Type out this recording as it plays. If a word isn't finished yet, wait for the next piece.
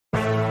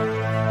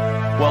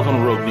Welcome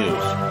to Rogue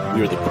News.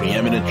 We are the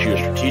preeminent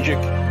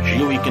geostrategic,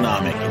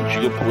 geoeconomic, and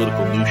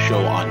geopolitical news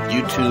show on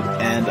YouTube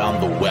and on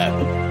the web.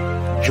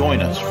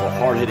 Join us for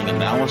hard-hitting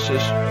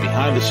analysis,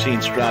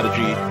 behind-the-scenes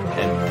strategy,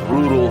 and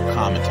brutal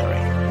commentary.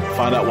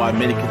 Find out why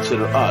many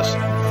consider us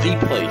the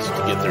place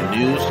to get their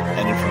news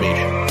and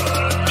information.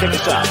 Check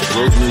us out at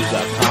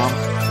roguenews.com.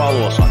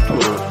 Follow us on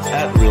Twitter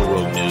at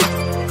RealRogueNews,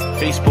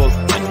 Facebook,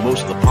 and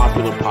most of the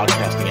popular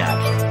podcasting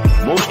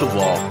apps. Most of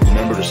all,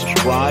 remember to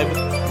subscribe,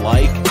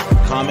 like,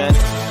 comment,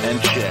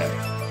 and share.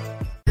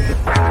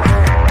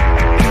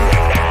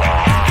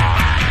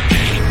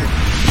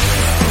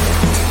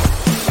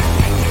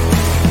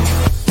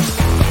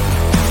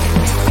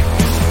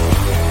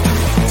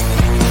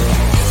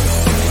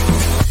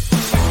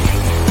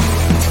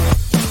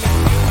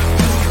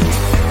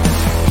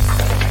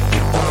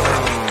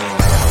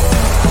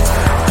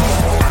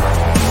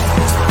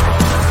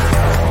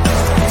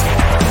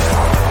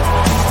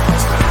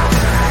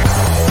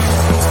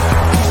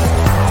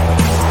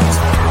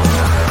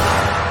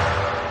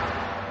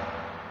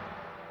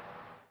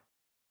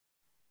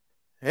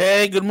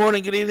 Hey, good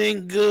morning, good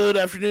evening, good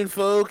afternoon,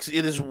 folks.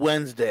 It is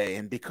Wednesday,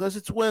 and because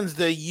it's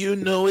Wednesday, you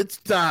know it's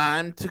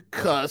time to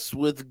cuss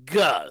with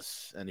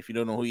Gus. And if you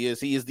don't know who he is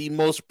the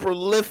most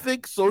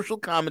prolific social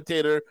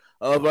commentator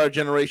of our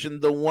generation,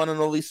 the one and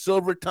only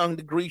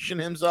silver-tongued Grecian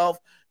himself.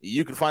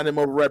 You can find him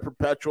over at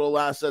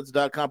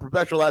perpetualassets.com,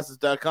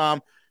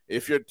 perpetualassets.com.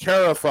 If you're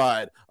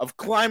terrified of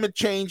climate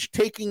change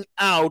taking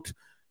out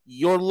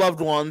your loved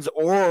ones,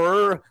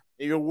 or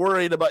you're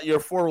worried about your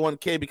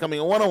 401k becoming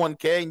a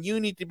 101k and you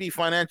need to be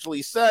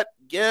financially set,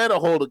 get a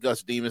hold of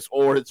Gus Demas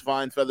or his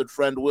fine feathered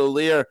friend Will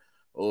Lear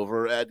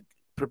over at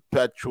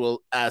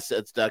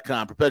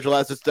perpetualassets.com.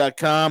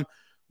 Perpetualassets.com.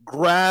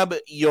 Grab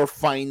your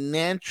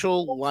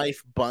financial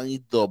life by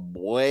the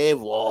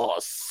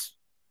huevos.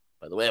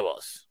 By the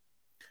huevos.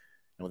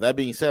 And with that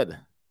being said,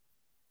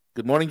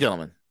 good morning,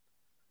 gentlemen.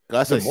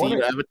 Gus, I see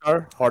your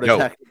avatar. Heart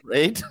attack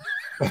rate.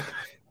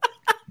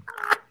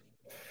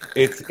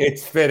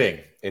 It's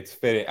fitting. It's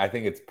fitting. I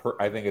think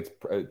it's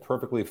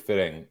perfectly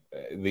fitting.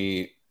 And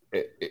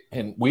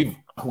we've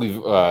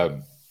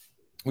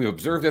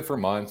observed it for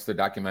months, the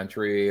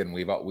documentary, and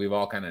we've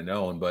all kind of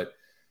known. But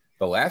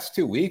the last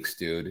 2 weeks,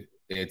 dude,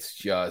 it's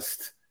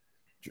just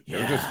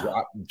they're just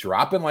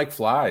dropping like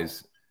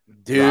flies,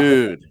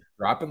 dude.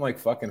 Dropping like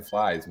fucking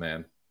flies,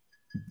 man.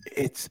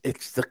 It's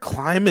the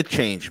climate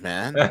change,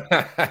 man.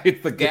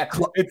 It's the gas.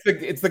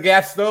 It's the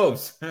gas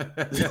stoves.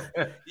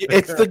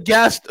 It's the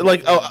gas,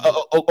 like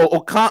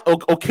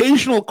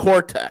occasional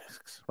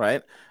cortex,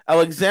 right?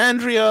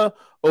 Alexandria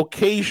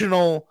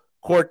occasional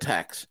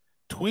cortex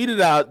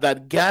tweeted out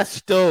that gas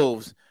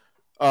stoves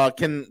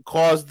can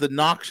cause the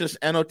noxious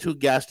NO2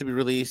 gas to be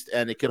released,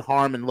 and it could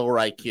harm and lower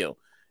IQ.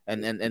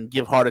 And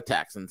give heart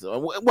attacks. And so,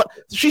 what?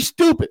 She's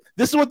stupid.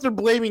 This is what they're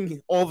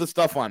blaming all this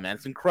stuff on, man.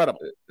 It's incredible.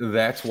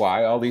 That's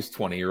why all these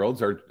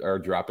 20-year-olds are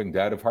dropping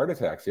dead of heart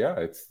attacks. Yeah,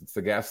 it's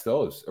the gas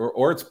stoves,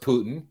 or it's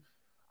Putin,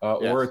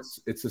 or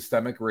it's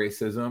systemic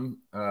racism,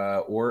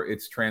 or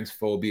it's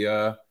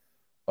transphobia,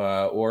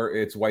 or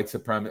it's white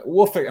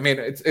supremacy. I mean,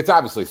 it's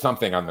obviously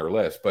something on their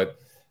list, but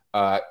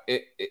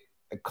it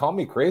call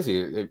me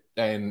crazy.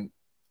 And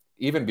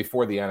even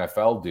before the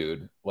NFL,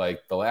 dude,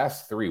 like the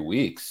last 3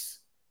 weeks,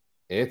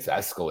 it's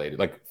escalated.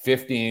 Like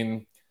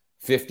 15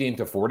 to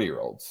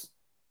 40-year-olds,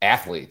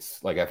 athletes,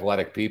 like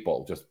athletic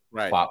people, just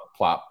plop,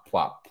 plop,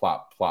 plop,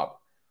 plop,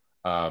 plop.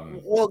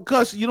 Well,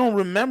 Gus, you don't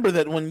remember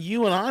that when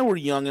you and I were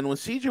young and when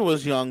CJ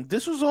was young,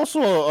 this was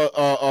also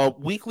a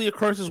weekly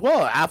occurrence as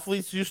well.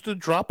 Athletes used to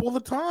drop all the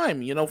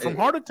time, from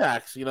heart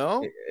attacks, The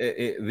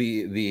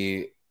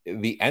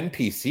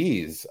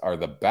NPCs are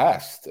the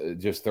best.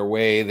 Just their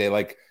way they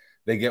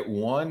get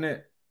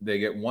one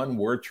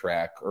word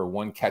track or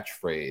one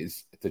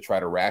catchphrase to try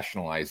to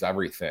rationalize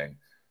everything.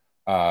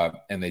 And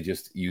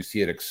you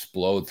see it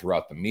explode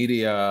throughout the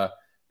media,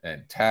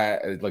 and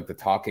like the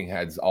talking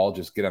heads all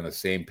just get on the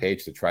same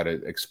page to try to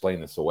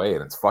explain this away.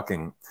 And it's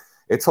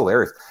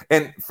hilarious.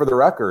 And for the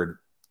record,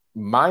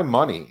 my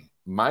money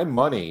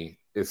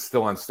is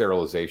still on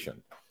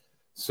sterilization.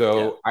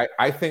 So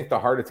I think the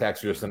heart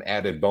attacks are just an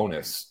added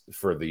bonus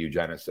for the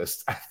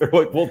eugenicists. They're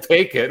like, we'll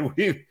take it.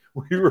 We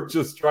were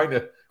just trying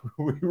to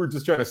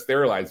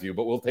sterilize you,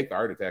 but we'll take the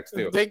heart attacks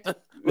too.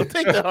 We'll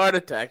take the heart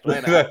attack.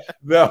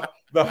 The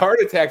heart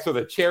attacks are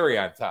the cherry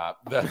on top.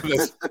 The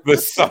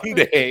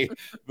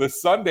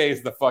Sunday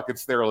is the fucking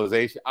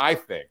sterilization, I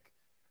think,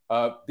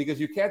 because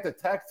you can't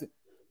detect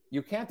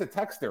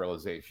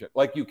sterilization.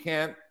 Like you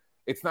can't.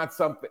 It's not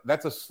something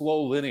that's a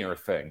slow linear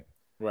thing.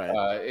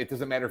 Right. It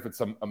doesn't matter if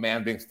it's a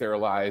man being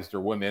sterilized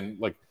or women.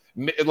 Like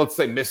let's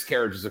say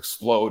miscarriages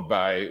explode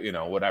by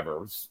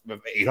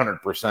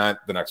 800%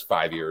 the next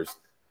 5 years.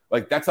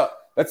 Like that's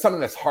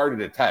something that's hard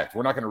to detect.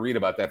 We're not going to read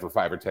about that for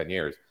 5 or 10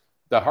 years.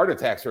 The heart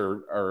attacks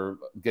are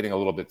getting a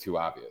little bit too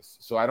obvious.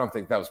 So I don't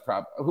think that was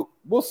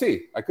we'll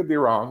see. I could be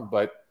wrong,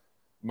 but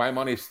my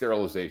money's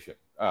sterilization.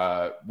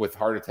 With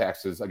heart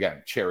attacks is,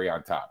 again, cherry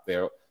on top.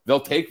 They'll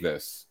take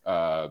this,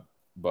 but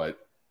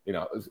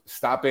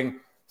stopping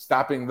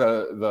stopping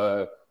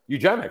the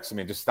eugenics. I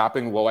mean, just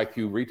stopping low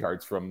IQ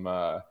retards from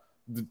a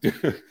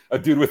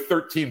dude with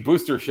 13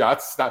 booster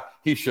shots.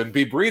 He shouldn't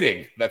be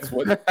breeding. That's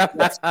what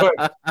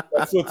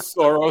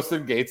Soros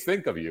and Gates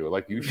think of you.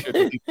 Like, you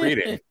shouldn't be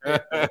breeding.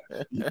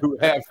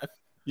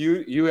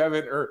 you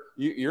haven't, or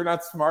you're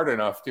not smart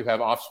enough to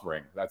have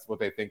offspring. That's what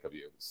they think of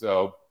you.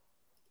 So,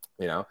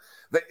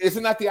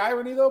 isn't that the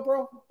irony though,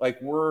 bro? Like,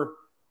 we're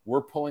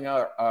pulling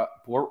out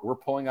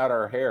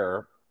our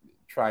hair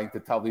trying to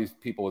tell these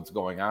people what's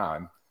going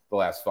on the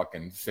last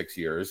fucking 6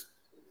 years,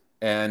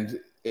 and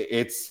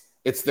it's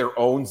their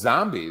own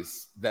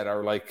zombies that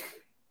are like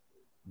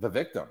the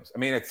victims. I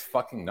mean, it's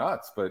fucking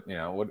nuts, but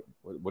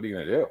what are you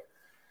gonna do?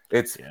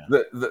 It's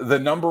the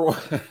number one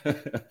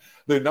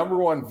the number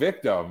one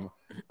victim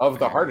of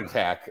the heart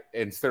attack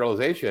and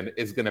sterilization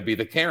is going to be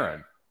the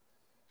Karen.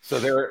 So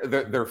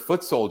they're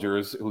foot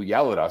soldiers who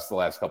yell at us the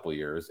last couple of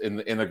years in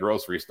the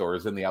grocery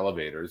stores, in the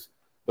elevators.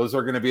 Those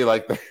are going to be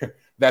like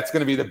that's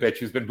going to be the bitch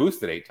who's been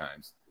boosted 8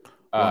 times.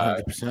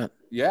 100%.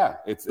 Yeah,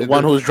 it's the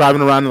one who's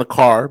driving around in the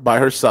car by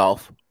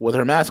herself with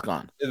her mask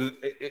on.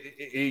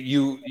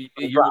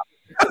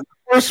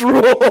 First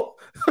rule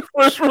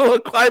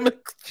of climate.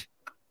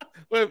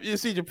 Wait, you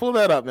see, you pull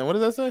that up, man. What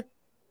does that say?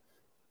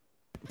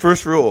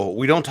 First rule: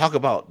 we don't talk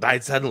about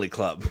Died Suddenly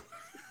Club.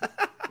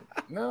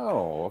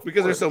 No,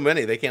 because there's so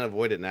many, they can't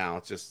avoid it now.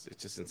 It's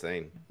just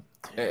insane.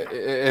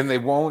 And they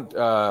won't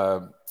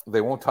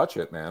touch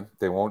it, man.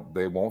 They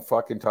won't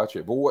fucking touch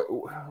it. But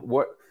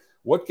what?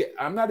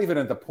 I'm not even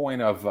at the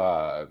point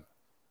of.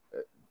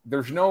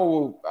 There's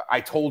no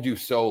 "I told you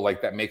so"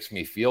 like that makes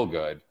me feel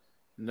good.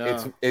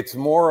 No, it's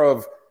more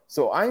of.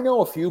 So I know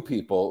a few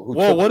people who.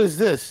 Whoa, what is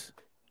this?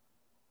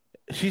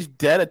 She's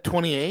dead at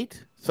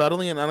 28,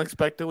 suddenly and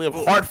unexpectedly of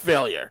heart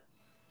failure.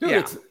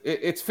 Dude,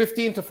 it's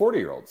 15 to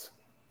 40-year-olds.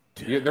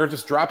 They're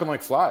just dropping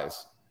like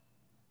flies.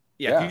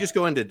 Yeah, if you just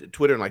go into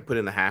Twitter and like put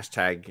in the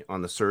hashtag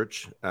on the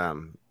search,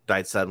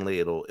 died suddenly,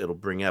 it'll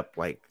bring up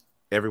like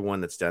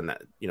everyone that's done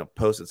that,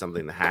 posted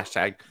something in the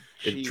hashtag.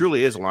 It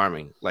truly is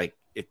alarming. Like,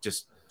 it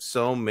just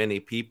so many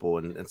people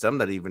and some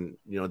that even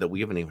that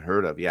we haven't even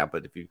heard of. Yeah,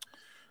 but if you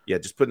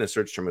just put in a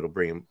search term, it'll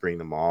bring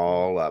them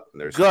all up.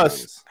 And there's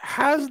Gus,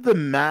 has the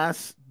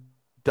mass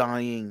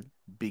dying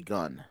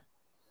begun?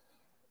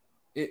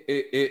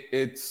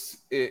 It's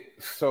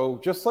so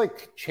just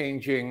like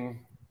changing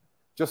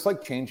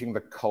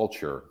the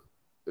culture.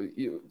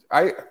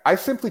 I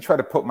simply try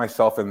to put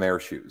myself in their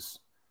shoes,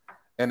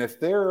 and if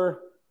they're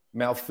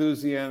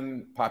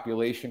Malthusian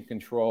population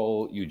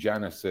control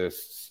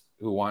eugenicists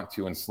who want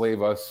to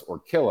enslave us or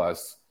kill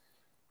us,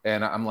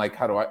 and I'm like,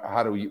 how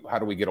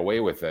do we get away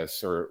with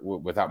this, or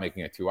without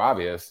making it too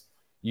obvious?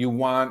 You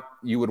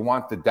would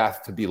want the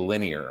death to be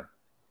linear,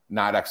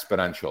 not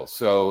exponential.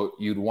 So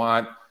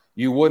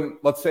you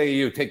wouldn't, let's say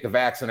you take the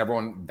vax and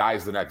everyone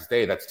dies the next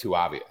day. That's too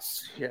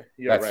obvious. Yeah,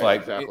 that's right,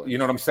 like, exactly. You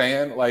know what I'm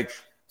saying? Like,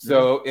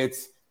 so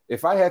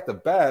if I had to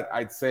bet,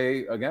 I'd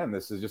say, again,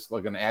 this is just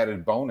like an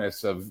added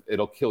bonus of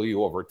it'll kill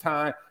you over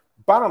time.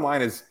 Bottom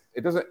line is,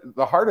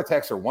 the heart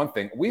attacks are one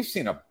thing. We've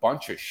seen a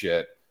bunch of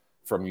shit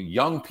from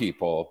young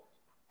people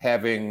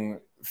having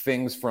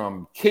things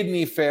from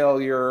kidney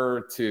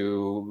failure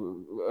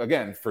to,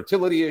 again,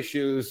 fertility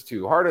issues,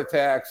 to heart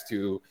attacks,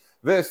 to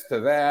this, to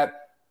that.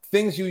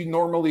 Things you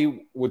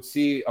normally would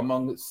see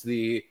amongst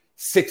the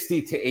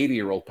 60 to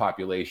 80-year-old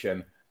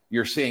population,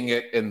 you're seeing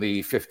it in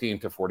the 15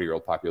 to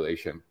 40-year-old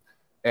population.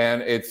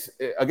 And it's,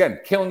 again,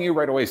 killing you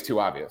right away is too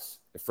obvious.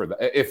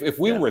 If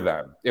we were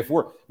them, if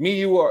we're me,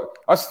 you,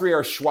 us three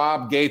are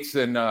Schwab, Gates,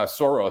 and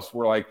Soros,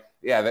 we're like,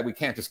 yeah, that we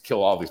can't just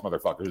kill all these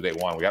motherfuckers day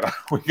one. We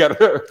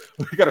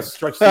gotta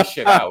stretch this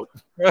shit out.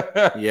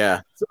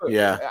 I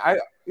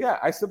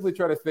simply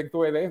try to think the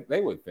way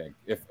they would think.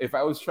 If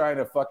I was trying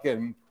to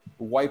fucking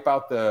wipe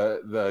out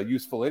the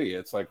useful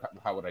idiots, like,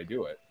 how would I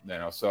do it?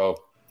 So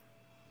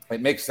it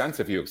makes sense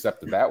if you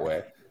accept it that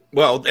way.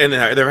 Well, and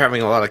they're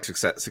having a lot of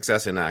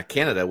success in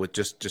Canada with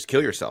just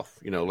kill yourself.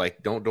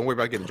 Like, don't worry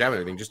about getting jabbed or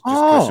anything. Just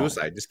commit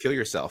suicide. Just kill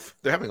yourself.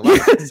 They're having a lot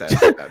of success.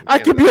 I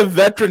could be a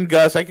veteran,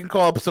 Gus. I can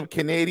call up some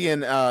Canadian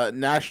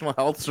National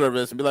Health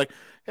Service and be like,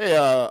 "Hey,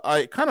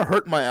 I kind of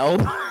hurt my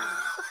elbow.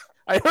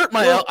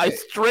 I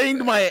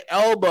strained my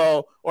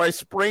elbow, or I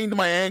sprained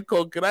my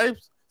ankle. Could I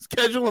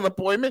schedule an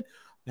appointment?"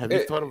 Have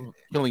you thought of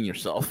killing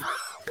yourself?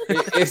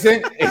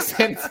 Isn't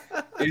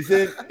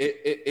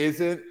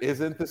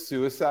the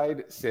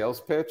suicide sales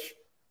pitch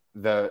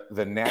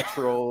the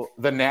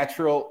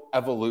natural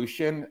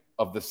evolution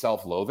of the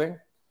self-loathing?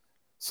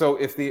 So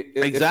if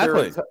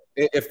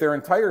their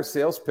entire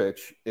sales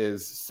pitch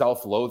is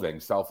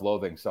self-loathing,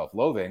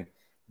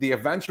 the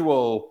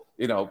eventual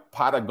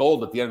pot of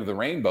gold at the end of the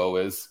rainbow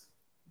is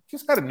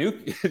just got to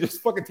nuke,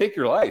 just fucking take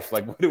your life.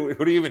 Like, what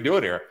are you even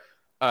doing here?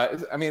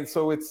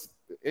 So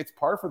it's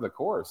par for the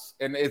course,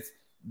 and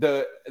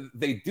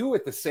they do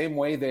it the same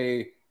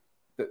way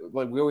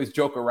like we always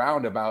joke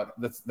around about.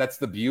 That's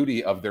the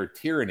beauty of their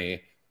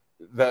tyranny.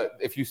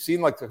 If you've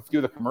seen like a few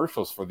of the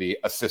commercials for the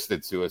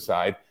assisted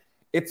suicide,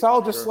 It's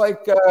all just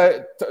like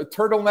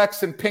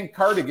turtlenecks and pink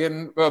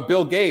cardigan,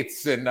 Bill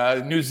Gates and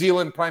New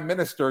Zealand Prime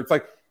Minister. It's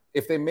like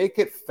if they make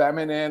it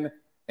feminine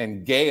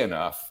and gay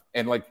enough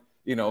and like,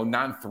 you know,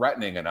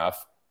 non-threatening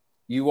enough,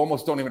 you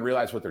almost don't even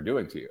realize what they're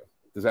doing to you.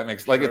 Does that make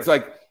sense? Like, it's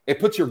like it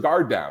puts your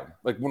guard down.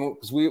 Like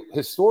because we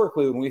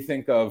historically, when we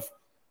think of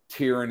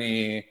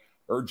tyranny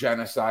or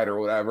genocide or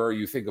whatever,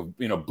 you think of,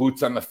 you know,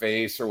 boots on the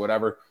face or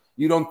whatever.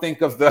 You don't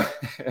think of the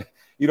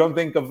you don't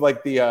think of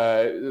like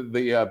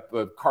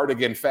the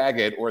cardigan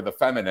faggot or the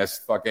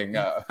feminist fucking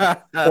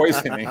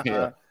poisoning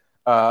you.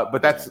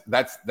 But that's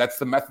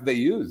the method they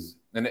use,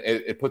 and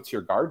it puts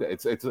your guard.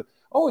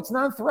 It's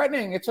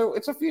non-threatening. It's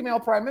a female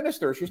prime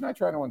minister. She's not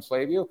trying to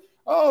enslave you.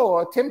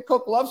 Oh, Tim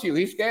Cook loves you.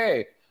 He's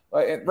gay.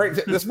 Right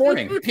this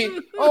morning, Pete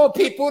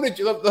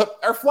Buttigieg.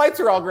 Our flights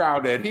are all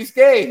grounded. He's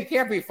gay. He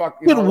can't be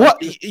fucking. Dude,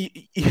 what?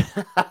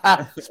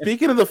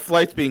 Speaking of the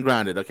flights being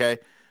grounded, okay.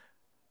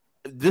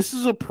 This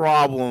is a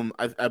problem.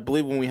 I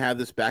believe when we had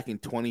this back in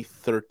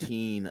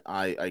 2013,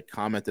 I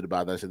commented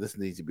about that. I said this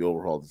needs to be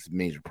overhauled. It's a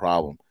major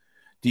problem.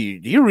 Do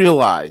you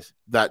realize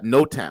that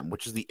NOTAM,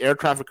 which is the air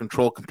traffic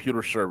control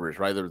computer servers,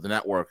 right? They're the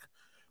network,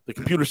 the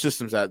computer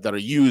systems that are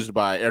used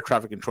by air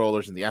traffic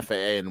controllers and the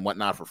FAA and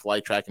whatnot for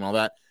flight tracking and all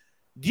that.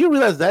 Do you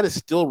realize that is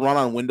still run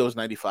on Windows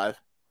 95?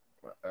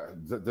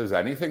 Does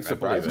anything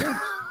surprise you?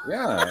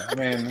 Yeah, I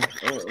mean,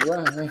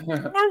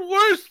 we're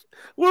worse.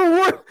 We're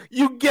worse.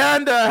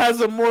 Uganda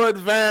has a more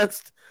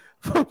advanced,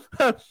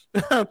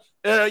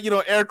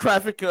 air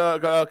traffic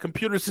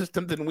computer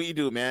system than we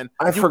do, man.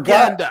 I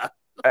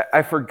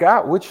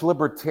forgot which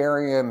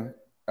libertarian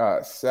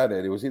said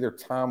it. It was either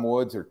Tom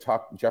Woods or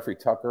Jeffrey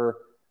Tucker,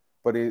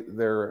 but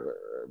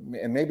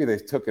and maybe they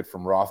took it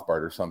from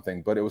Rothbard or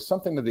something. But it was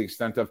something to the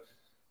extent of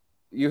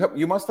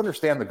you must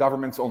understand the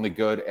government's only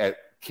good at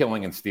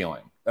killing and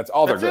stealing. That's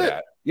all they're good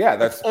at. Yeah,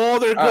 that's all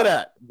they're good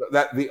at.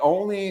 That the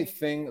only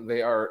thing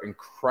they are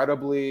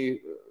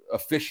incredibly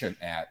efficient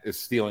at is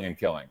stealing and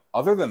killing.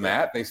 Other than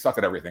that, they suck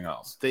at everything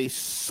else. They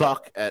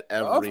suck at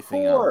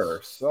everything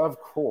else. Of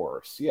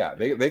course. Yeah,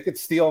 they could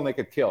steal and they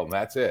could kill, and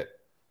that's it.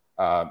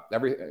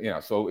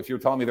 So if you're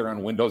telling me they're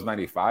on Windows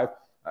 95,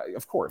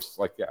 of course.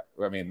 Like, yeah,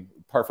 I mean,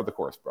 par for the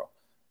course, bro.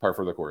 Par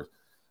for the course.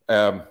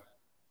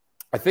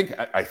 I think,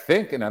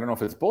 and I don't know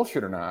if it's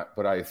bullshit or not,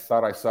 but I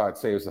thought I saw it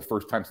say it was the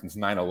first time since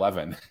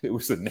 9/11. It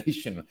was a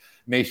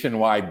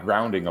nationwide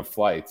grounding of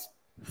flights.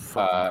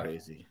 Fucking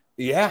crazy.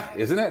 Yeah,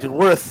 isn't it? Dude,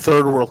 we're a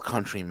third world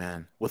country,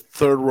 man, with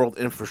third world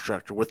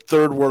infrastructure, with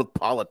third world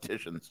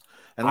politicians,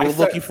 and we're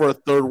looking for a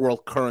third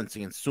world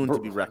currency and soon to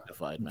be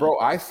rectified, man. Bro,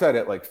 I said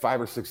it like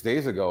 5 or 6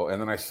 days ago, and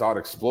then I saw it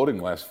exploding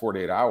the last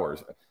 48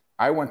 hours.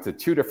 I went to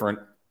 2 different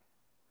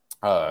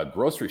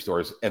grocery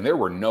stores, and there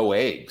were no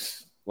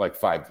eggs. We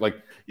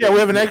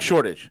have an egg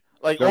shortage.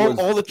 Like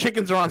all the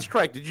chickens are on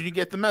strike. Did you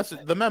get the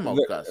memo,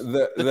 Gus?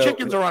 The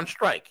chickens are on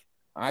strike.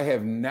 I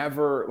have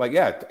never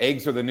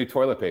eggs are the new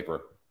toilet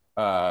paper.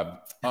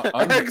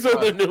 Eggs are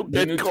the new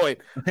Bitcoin.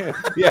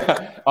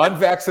 Yeah,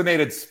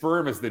 unvaccinated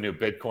sperm is the new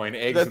Bitcoin.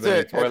 Eggs are the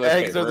new toilet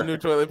paper. Eggs are the new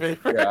toilet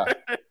paper. Yeah.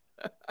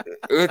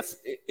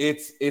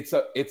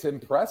 It's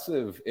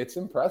impressive. It's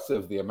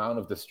impressive the amount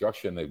of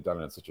destruction they've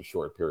done in such a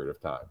short period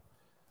of time.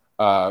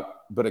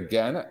 But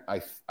again,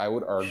 I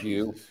would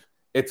argue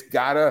they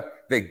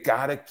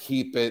gotta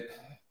keep it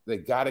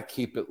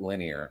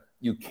linear.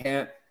 You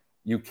can't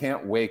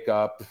wake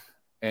up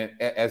and,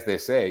 as they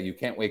say, you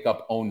can't wake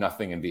up, own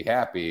nothing, and be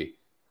happy.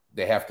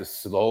 They have to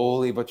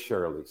slowly but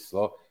surely.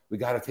 We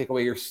got to take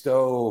away your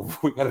stove.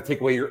 We got to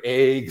take away your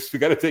eggs. We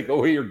got to take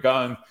away your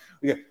gun.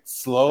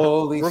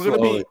 Slowly. We're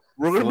gonna be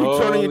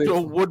turning into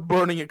a wood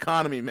burning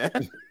economy,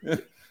 man.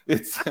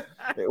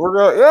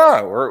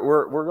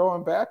 We're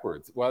going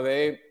backwards. Well,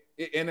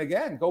 and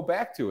again, go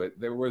back to it.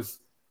 There was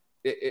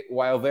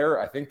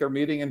I think they're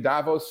meeting in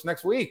Davos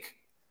next week.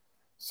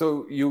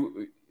 So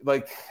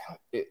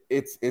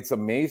it's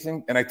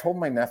amazing. And I told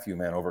my nephew,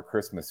 man, over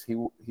Christmas, he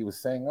was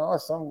saying,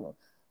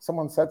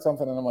 someone said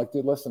something, and I'm like,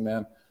 dude, listen,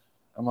 man.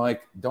 I'm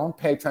like, don't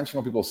pay attention to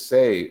what people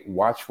say.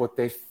 Watch what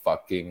they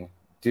fucking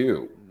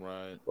do.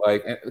 Right.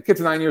 And the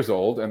kid's 9 years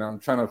old, and I'm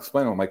trying to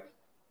explain to him, like,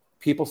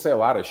 people say a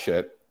lot of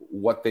shit.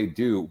 What they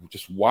do,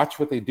 just watch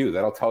what they do.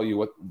 That'll tell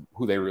you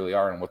who they really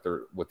are and what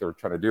they're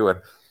trying to do.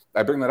 And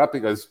I bring that up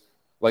because,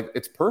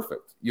 it's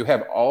perfect. You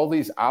have all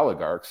these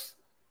oligarchs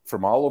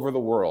from all over the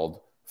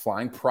world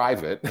flying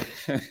private,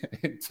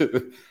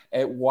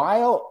 and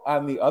while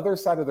on the other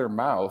side of their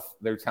mouth,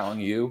 they're telling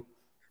you,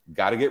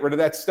 got to get rid of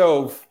that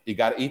stove. You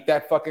got to eat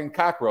that fucking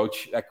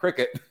cockroach, that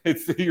cricket.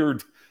 You're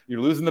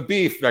losing the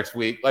beef next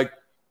week. Like,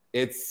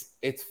 it's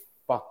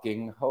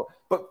fucking.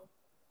 But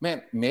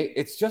man, maybe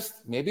it's just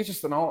an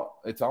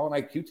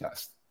IQ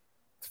test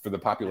for the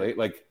population.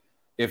 Like,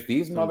 if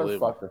these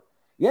motherfuckers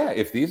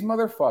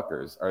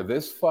are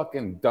this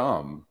fucking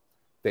dumb,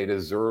 they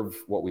deserve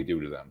what we do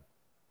to them.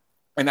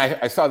 And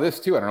I saw this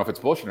too. I don't know if it's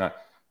bullshit or not.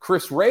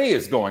 Chris Ray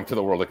is going to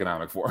the World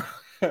Economic Forum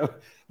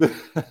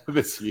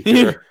this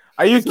year.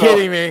 Are you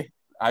kidding me?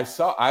 I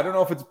don't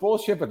know if it's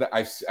bullshit, but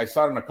I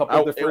saw it in a couple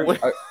of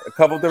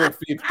different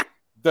feeds.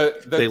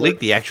 They leaked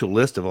the actual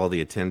list of all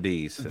the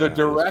attendees. The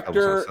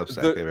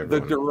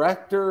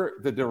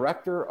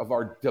director of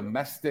our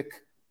domestic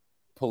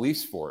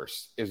police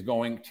force is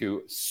going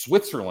to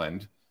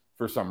Switzerland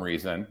for some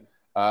reason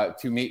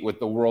to meet with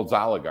the world's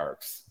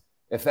oligarchs.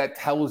 If that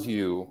tells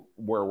you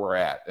where we're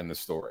at in the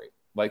story,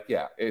 like,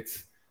 yeah,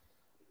 it's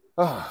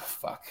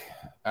fuck,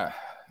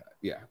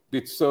 yeah.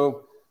 It's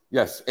so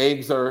yes,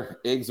 eggs are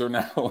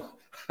now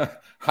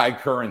high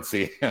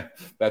currency.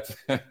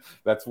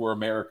 That's where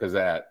America's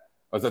at.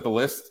 Was that the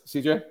list,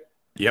 CJ?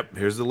 Yep,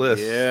 here's the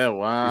list. Yeah,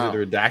 wow. These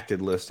are the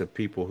redacted list of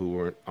people who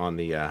weren't on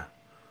the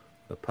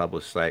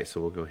published site. So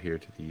we'll go here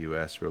to the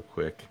U.S. real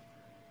quick.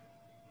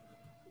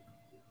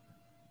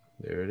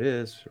 There it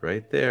is,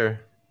 right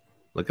there.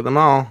 Look at them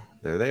all.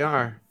 There they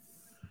are.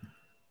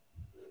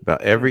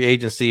 About every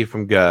agency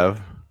from Gov.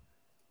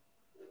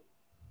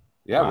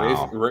 Yeah,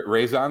 wow.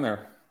 Ray's on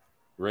there.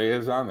 Ray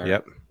is on there.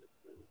 Yep.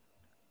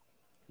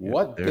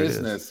 What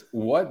business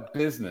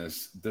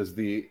does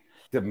the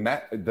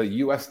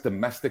U.S.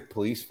 domestic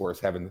police force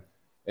have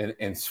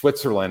in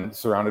Switzerland,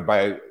 surrounded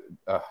by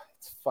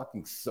it's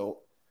fucking so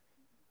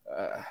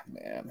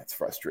man, that's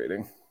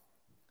frustrating.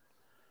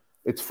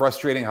 It's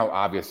frustrating how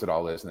obvious it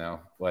all is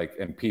now, like,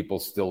 and people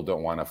still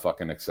don't want to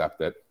fucking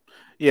accept it.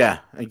 Yeah,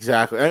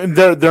 exactly. And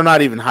they're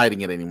not even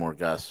hiding it anymore,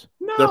 Gus.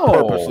 No, they're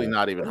purposely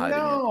not even hiding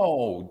it.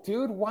 No,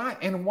 dude,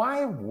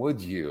 why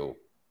would you?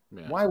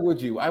 Yeah. Why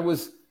would you? I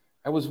was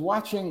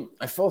watching.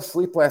 I fell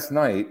asleep last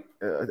night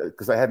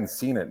because I hadn't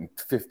seen it in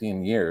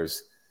 15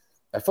 years.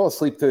 I fell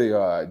asleep to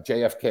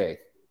JFK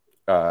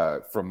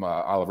from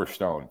Oliver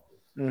Stone,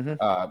 and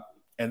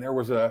there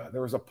was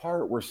a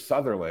part where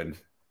Sutherland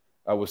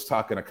was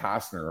talking to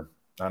Costner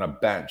on a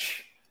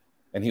bench,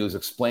 and he was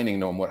explaining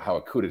to him how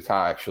a coup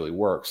d'état actually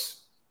works.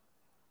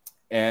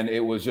 And it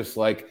was just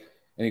like,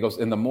 and he goes,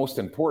 and the most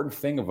important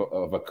thing of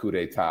a coup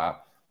d'état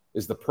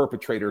is the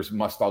perpetrators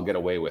must all get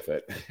away with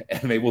it,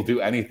 and they will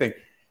do anything.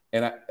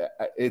 And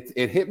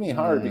it hit me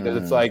hard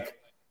because it's like,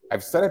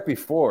 I've said it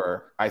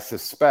before, I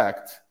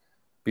suspect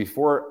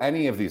before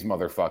any of these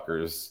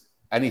motherfuckers,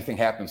 anything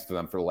happens to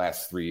them for the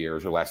last 3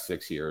 years or last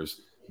 6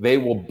 years, they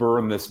will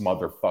burn this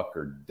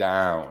motherfucker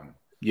down.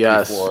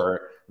 Yes.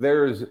 Before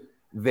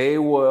they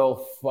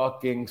will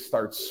fucking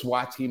start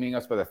SWAT teaming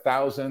us by the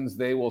thousands.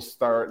 They will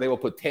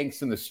put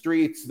tanks in the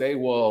streets. They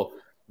will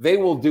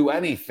do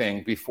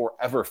anything before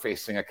ever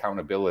facing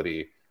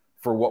accountability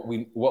for what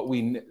we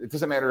it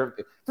doesn't matter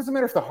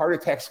if the heart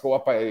attacks go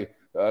up by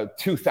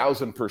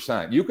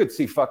 2,000%. You could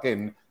see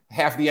fucking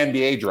half the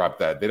NBA drop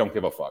dead. They don't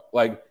give a fuck.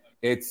 Like,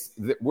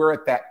 we're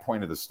at that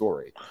point of the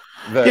story.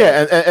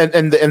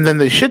 And then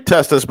they shit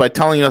test us by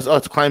telling us, oh,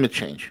 it's climate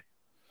change.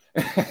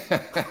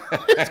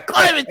 It's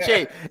climate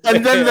change.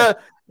 And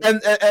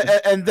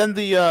then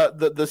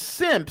the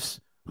simps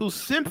who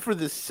simp for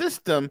the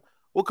system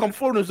will come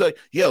forward and say,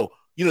 yo,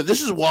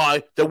 this is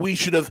why that we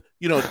should have,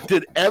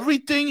 did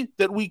everything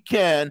that we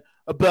can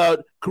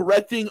about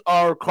correcting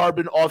our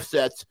carbon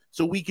offsets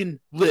so we can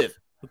live.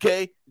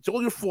 Okay, it's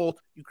all your fault.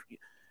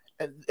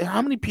 And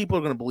how many people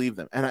are going to believe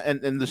them?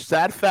 And the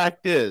sad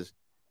fact is,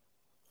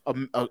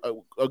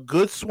 a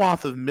good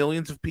swath of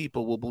millions of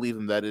people will believe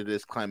them that it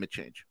is climate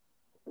change,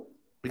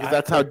 because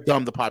that's how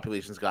dumb the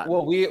population's gotten.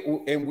 Well, we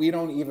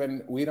don't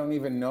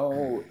even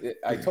know.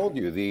 I told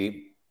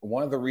you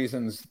one of the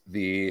reasons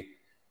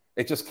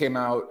it just came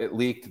out, it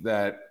leaked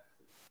that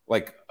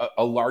like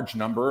a large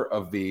number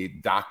of the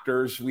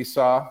doctors we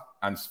saw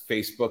on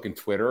Facebook and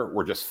Twitter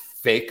were just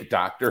fake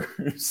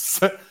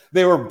doctors.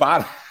 They were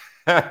bot.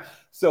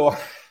 So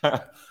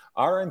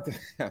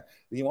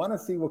you want to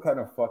see what kind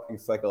of fucking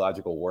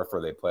psychological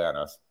warfare they play on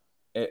us?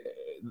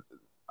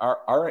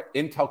 Our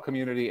intel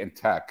community and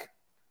tech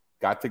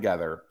got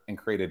together and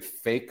created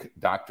fake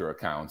doctor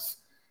accounts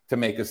to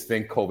make us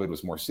think COVID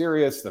was more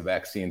serious, the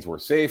vaccines were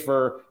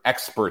safer,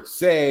 experts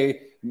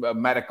say,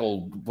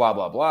 medical blah,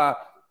 blah, blah.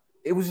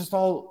 It was just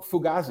all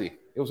fugazi.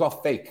 It was all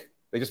fake.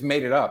 They just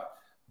made it up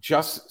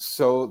just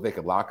so they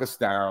could lock us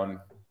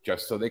down,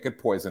 just so they could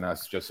poison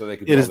us, just so they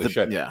could do the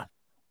shit. Yeah.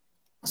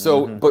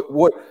 So, but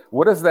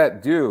what does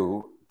that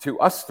do to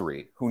us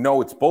three who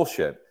know it's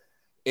bullshit?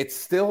 It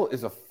still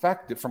is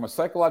effective from a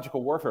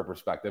psychological warfare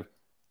perspective.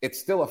 It's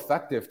still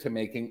effective to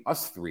making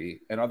us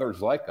three and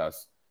others like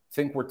us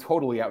think we're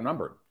totally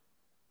outnumbered.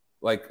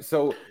 Like,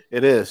 so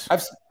it is.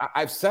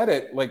 I've said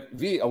it, like,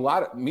 me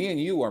and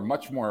you are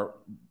much more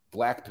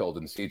black pilled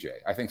than CJ.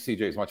 I think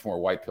CJ is much more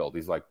white pilled.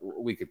 He's like,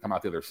 we could come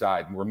out the other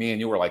side. And where me and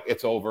you were like,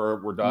 it's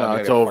over, we're done. No,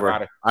 it's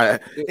over.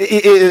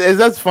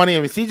 That's funny. I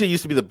mean, CJ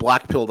used to be the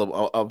black pilled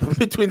of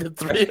between the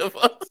three of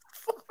us.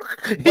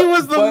 He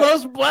was the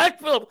most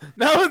black-pilled.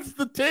 Now it's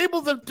the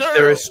tables have turned.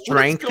 There is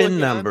strength in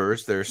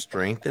numbers. There's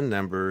strength in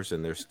numbers,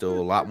 and there's still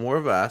a lot more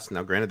of us.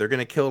 Now, granted, they're going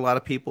to kill a lot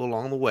of people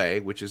along the way,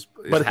 which is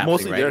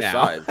mostly right their now.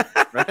 side.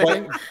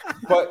 Right?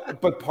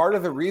 but part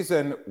of the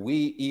reason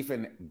we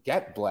even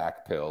get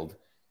black-pilled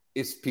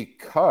is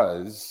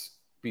because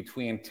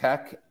between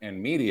tech and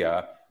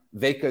media,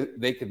 they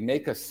could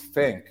make us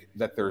think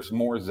that there's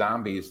more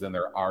zombies than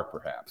there are,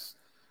 perhaps.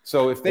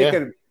 So if they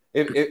could.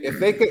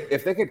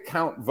 if they could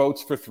count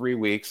votes for 3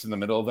 weeks in the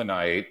middle of the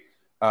night,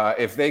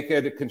 if they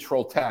could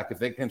control tech, if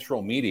they could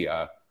control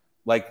media,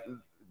 like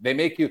they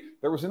make you.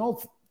 There was an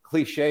old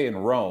cliche in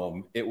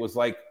Rome. It was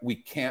like, we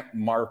can't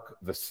mark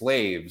the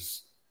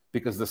slaves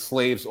because the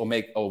slaves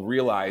will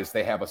realize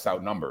they have us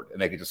outnumbered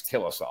and they can just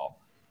kill us all.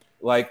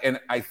 Like, and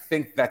I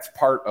think that's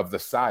part of the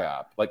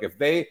psyop. Like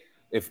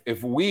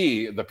if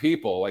we, the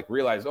people, like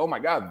realize, oh my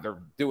God, they're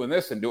doing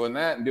this and doing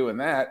that and doing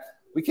that,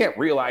 we can't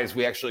realize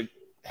we actually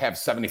have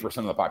 70%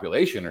 of the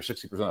population or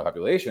 60% of the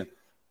population.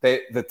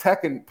 The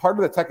tech and part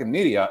of the tech and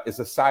media is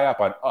a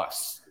psyop on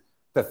us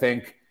to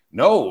think,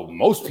 no,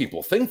 most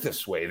people think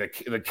this way.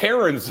 The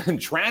Karens and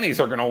trannies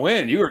are going to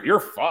win. You're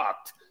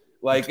fucked.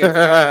 Like,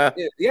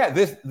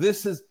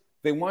 this is.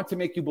 They want to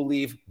make you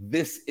believe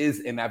this is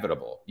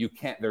inevitable. You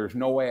can't. There's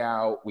no way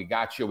out. We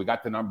got you. We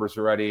got the numbers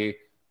already.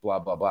 Blah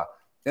blah blah.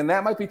 And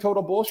that might be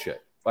total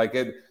bullshit. Like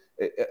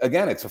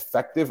again, it's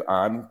effective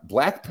on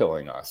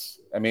blackpilling us.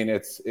 I mean,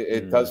 it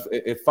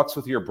fucks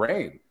with your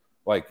brain.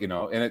 Like,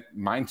 and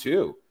mine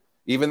too.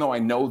 Even though I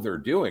know they're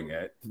doing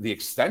it, the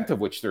extent of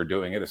which they're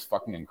doing it is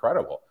fucking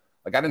incredible.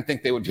 Like, I didn't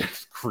think they would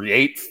just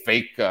create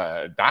fake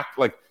but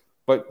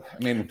I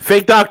mean,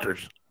 fake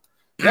doctors.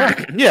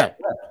 Yeah.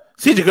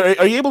 CJ,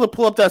 are you able to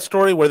pull up that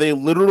story where they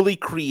literally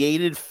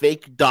created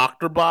fake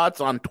doctor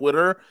bots on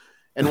Twitter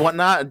and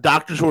whatnot?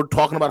 Doctors who were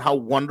talking about how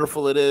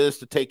wonderful it is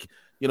to take,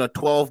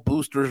 12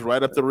 boosters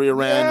right up the rear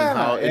end and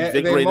how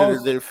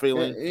invigorated they're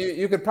feeling.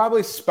 You could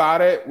probably spot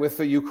it with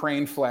the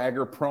Ukraine flag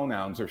or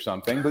pronouns or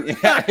something, but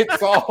yeah,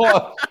 it's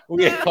all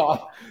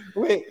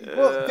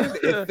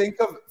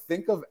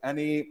think of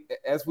any,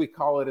 as we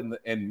call it in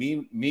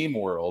meme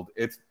world,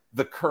 it's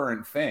the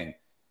current thing.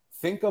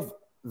 Think of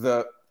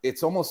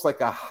it's almost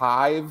like a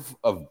hive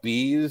of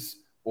bees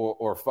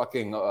or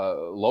fucking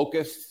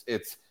locusts.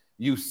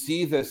 You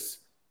see this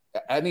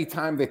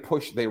anytime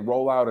they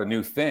roll out a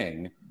new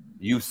thing,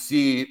 you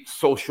see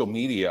social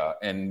media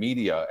and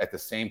media at the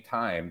same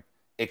time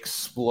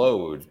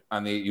explode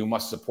on you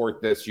must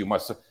support this.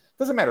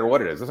 Doesn't matter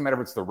what it is. Doesn't matter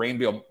if it's the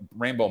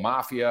Rainbow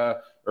Mafia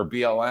or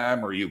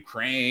BLM or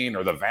Ukraine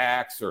or the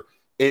Vax or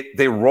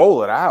they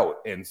roll it out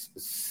and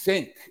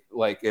sync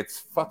like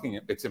it's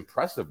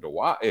impressive to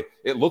watch.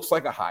 It looks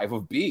like a hive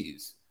of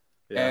bees,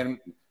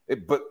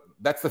 but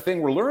that's the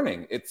thing we're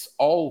learning. It's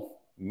all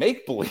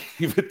make believe.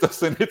 It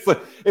doesn't.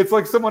 It's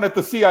like someone at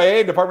the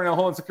CIA, Department of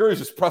Homeland Security, is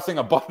just pressing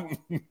a button.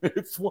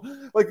 It's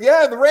like,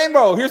 yeah, the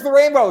rainbow. Here's the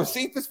rainbow.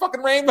 See this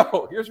fucking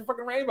rainbow. Here's your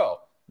fucking rainbow.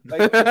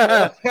 Like,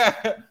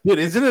 dude,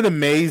 isn't it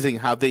amazing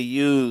how they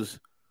use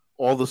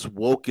all this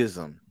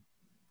wokeism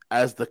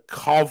as the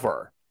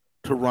cover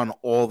to run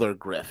all their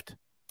grift?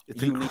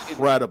 It's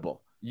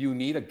incredible. You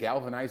need a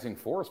galvanizing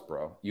force,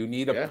 bro. You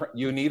need it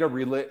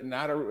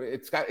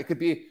could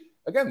be,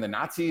 again, the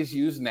Nazis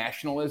used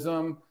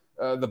nationalism,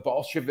 the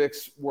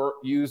Bolsheviks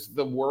used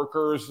the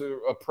workers'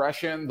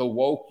 oppression, the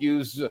woke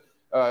used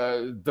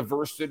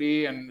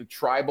diversity and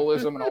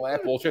tribalism and all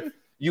that bullshit.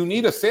 You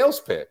need a sales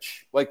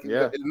pitch,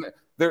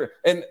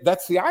 and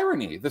that's the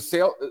irony. The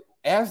sale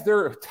as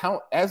they're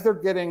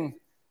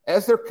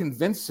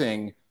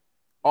convincing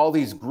all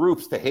these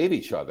groups to hate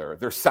each other.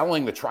 They're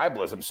selling the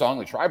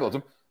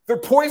tribalism. They're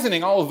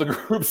poisoning all of the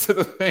groups at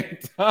the same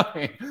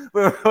time.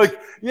 They're like,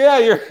 yeah,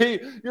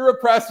 you're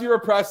oppressed.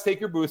 Take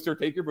your booster.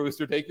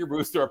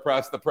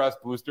 Oppressed,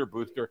 booster.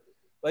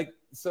 Like,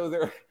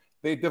 so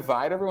they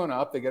divide everyone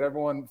up.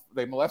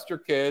 They molest your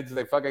kids.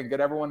 They fucking get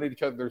everyone at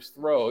each other's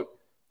throat.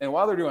 And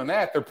while they're doing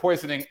that, they're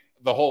poisoning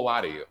the whole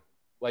lot of you.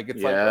 Like,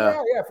 it's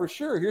yeah, for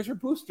sure. Here's your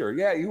booster.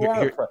 Yeah, you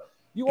are oppressed.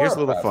 Here's a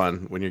little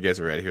fun when you guys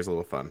are ready. Here's a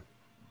little fun.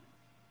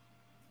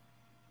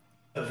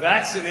 The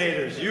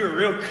vaccinators, you were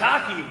real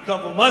cocky a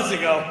couple months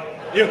ago.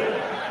 We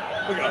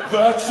got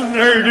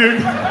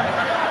vaccinated.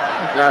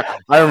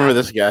 I remember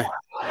this guy.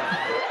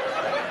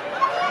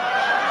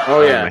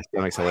 Oh yeah,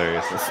 that makes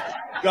hilarious.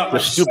 The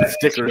stupid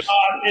stickers.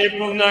 On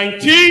April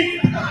 19th.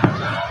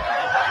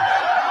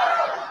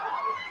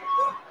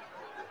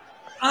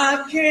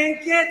 I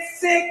can't get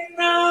sick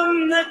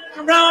from the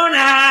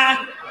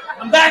corona.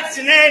 I'm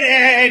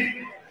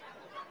vaccinated.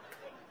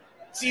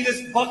 See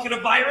this bucket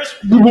of virus?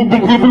 I'm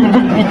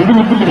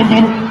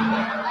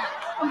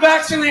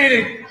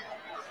vaccinated.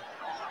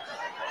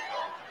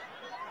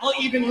 I'll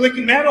even lick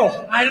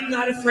metal. I'm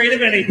not afraid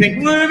of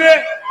anything.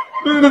 I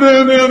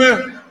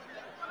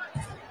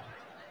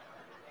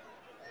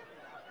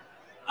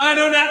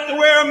don't have to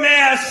wear a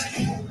mask.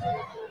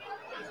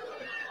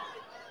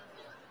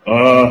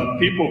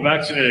 People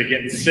vaccinated are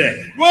getting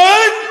sick.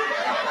 What?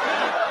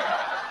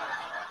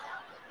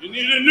 You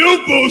need a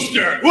new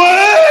booster.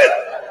 What?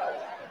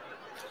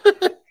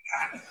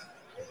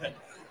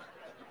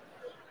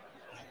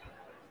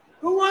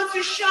 Who wants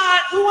a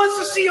shot? Who wants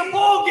to see a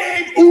ball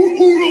game?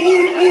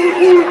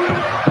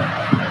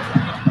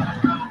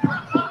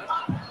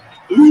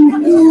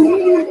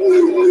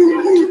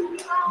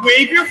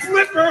 Wave your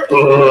flipper.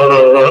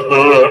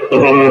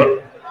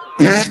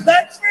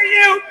 That's for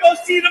you. Go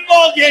see the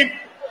ball game.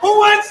 Who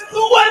wants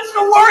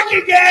to work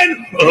again?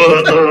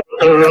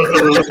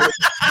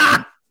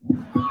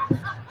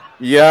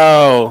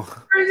 Yo.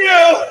 For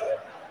you.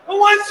 But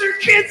once your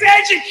kid's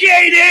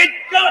educated,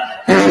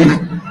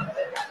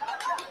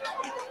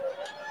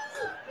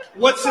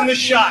 what's in the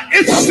shot?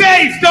 It's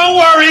safe. Don't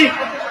worry.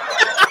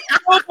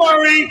 Don't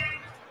worry.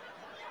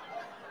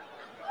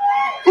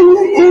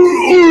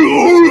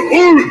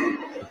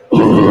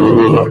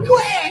 Go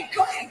ahead.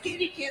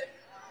 Get it.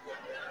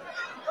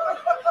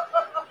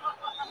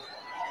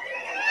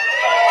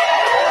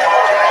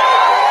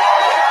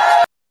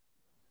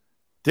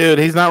 Dude,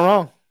 he's not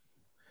wrong.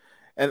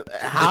 And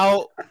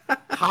how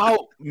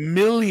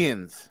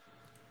millions,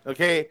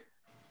 okay,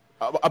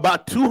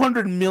 about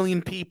 200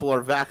 million people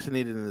are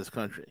vaccinated in this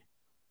country.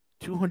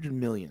 200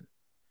 million.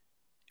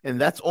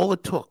 And that's all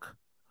it took.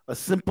 A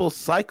simple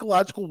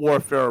psychological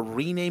warfare of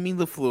renaming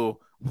the flu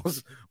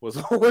was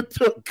all it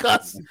took,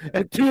 Gus.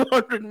 And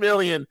 200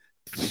 million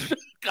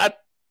got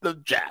the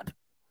jab.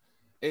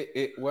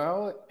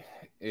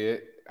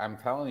 I'm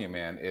telling you,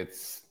 man,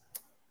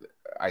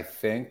 I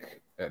think,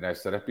 and I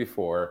said it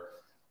before,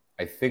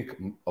 I think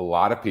a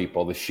lot of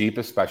people, the sheep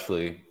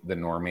especially, the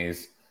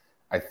normies,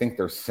 I think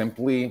they're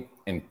simply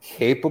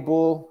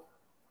incapable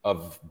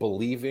of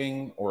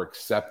believing or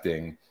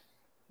accepting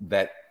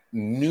that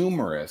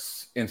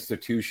numerous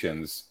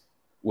institutions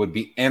would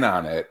be in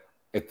on it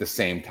at the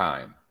same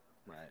time.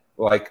 Right.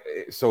 Like,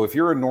 so if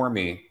you're a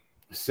normie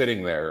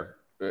sitting there,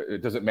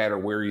 it doesn't matter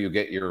where you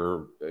get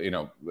your,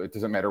 it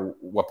doesn't matter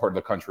what part of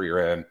the country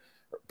you're in,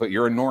 but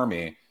you're a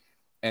normie,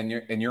 and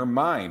in your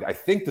mind, I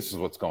think this is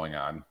what's going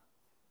on.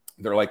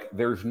 They're like,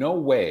 there's no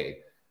way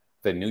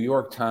the New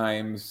York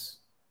Times,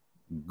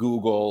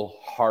 Google,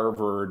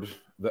 Harvard,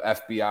 the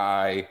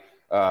FBI,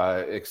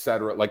 et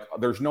cetera, like,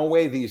 there's no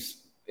way these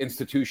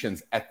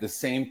institutions at the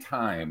same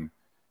time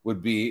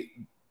would be,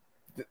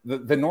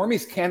 the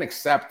normies can't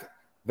accept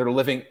they're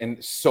living in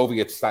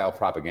Soviet style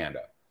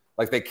propaganda.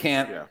 Like, they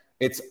can't,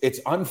 it's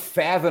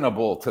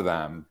unfathomable to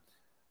them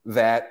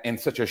that in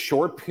such a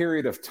short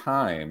period of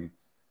time,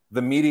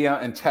 the media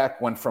and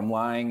tech went from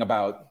lying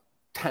about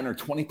 10 or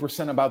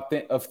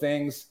 20% of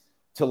things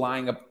to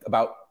lying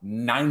about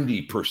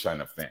 90%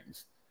 of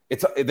things.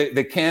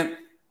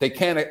 They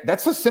can't,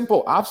 that's a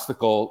simple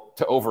obstacle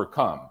to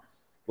overcome.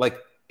 Like,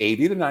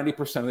 80 to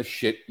 90% of the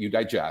shit you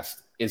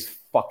digest is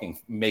fucking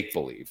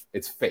make-believe.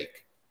 It's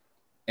fake.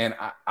 And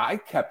I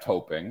kept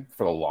hoping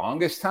for the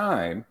longest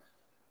time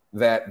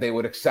that they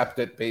would accept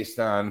it based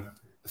on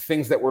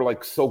things that were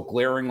like so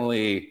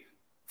glaringly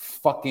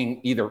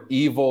fucking either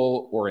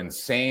evil or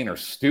insane or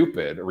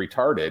stupid or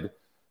retarded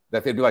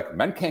that they'd be like,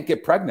 men can't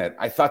get pregnant.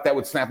 I thought that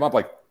would snap them up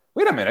like,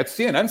 wait a minute,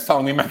 CNN's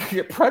telling me men can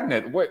get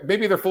pregnant.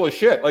 Maybe they're full of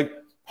shit. Like,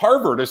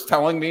 Harvard is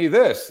telling me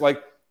this.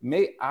 Like,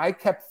 I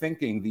kept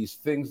thinking these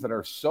things that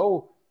are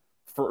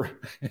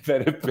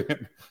that have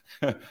been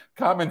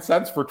common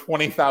sense for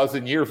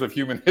 20,000 years of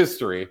human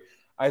history.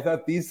 I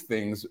thought these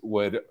things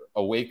would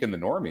awaken the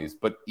normies,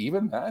 but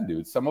even then,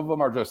 dude, some of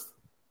them are just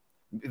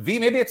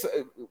maybe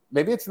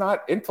it's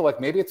not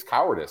intellect, maybe it's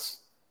cowardice.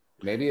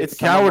 Maybe it's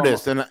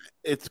cowardice, and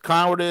it's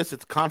cowardice,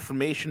 it's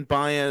confirmation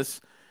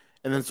bias,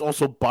 and then it's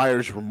also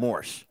buyer's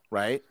remorse,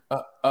 right?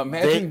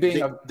 Imagine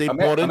they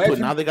bought into it,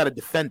 now they got to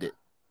defend it.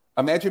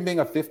 Imagine being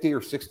a 50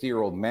 or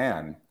 60-year-old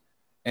man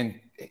and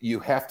you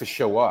have to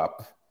show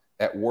up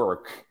at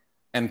work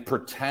and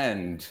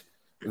pretend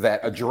that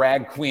a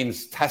drag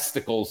queen's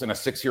testicles in a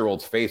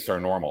 6-year-old's face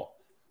are normal.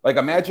 Like,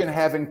 imagine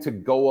having to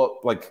go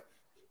up, like,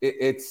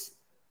 it's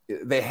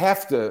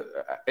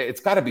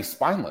got to be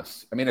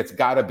spineless. I mean, it's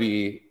got to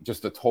be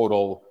just a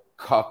total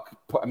cuck.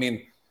 I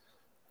mean,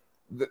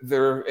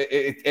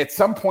 at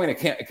some point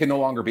it can no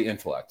longer be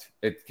intellect.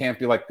 It can't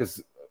be like,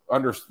 because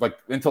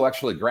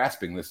intellectually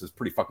grasping this is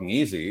pretty fucking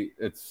easy.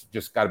 It's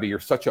just got to be, you're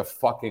such a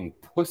fucking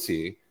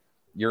pussy.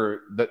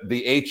 You're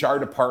the HR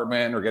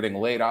department or getting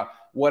laid off,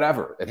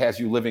 whatever. It has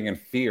you living in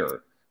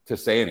fear to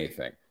say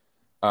anything.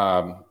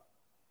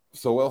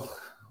 So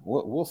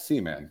we'll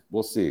see, man.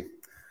 We'll see.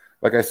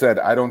 Like I said,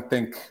 I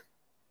think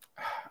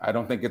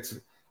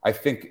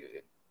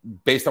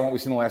based on what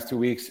we've seen in the last 2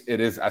 weeks,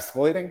 it is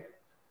escalating.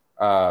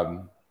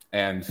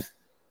 And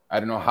I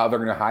don't know how they're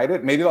going to hide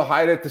it. Maybe they'll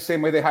hide it the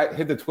same way they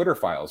hid the Twitter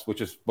files,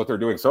 which is what they're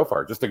doing so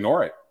far. Just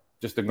ignore it.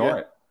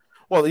 It.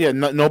 Well, yeah,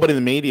 nobody in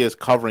the media is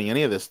covering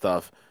any of this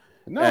stuff.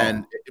 No.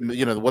 And,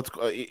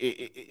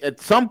 at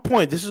some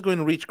point, this is going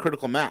to reach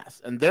critical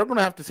mass, and they're going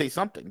to have to say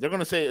something. They're going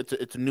to say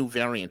it's a new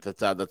variant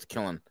that's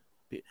killing.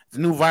 It's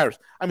a new virus.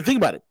 I mean, think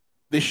about it.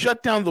 They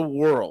shut down the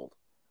world,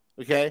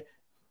 okay,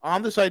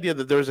 on this idea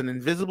that there's an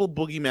invisible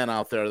boogeyman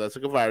out there that's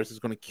like a virus that's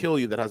going to kill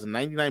you, that has a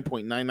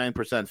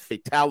 99.99%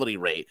 fatality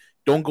rate.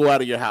 Don't go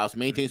out of your house,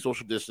 maintain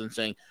social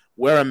distancing,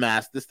 wear a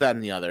mask, this, that,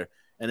 and the other.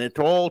 And it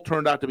all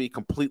turned out to be a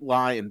complete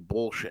lie and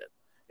bullshit.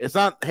 It's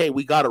not, hey,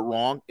 we got it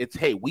wrong. It's,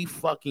 hey, we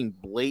fucking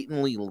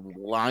blatantly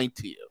lied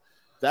to you.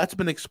 That's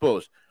been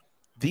exposed.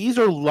 These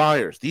are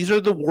liars. These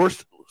are the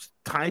worst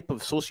type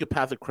of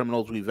sociopathic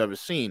criminals we've ever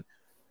seen.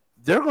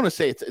 They're going to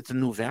say it's a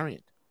new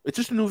variant. It's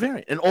just a new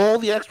variant, and all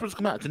the experts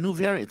come out. It's a new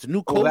variant. It's a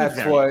new COVID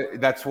variant.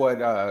 That's what.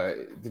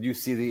 Did you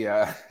see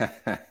the?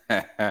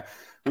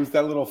 Who's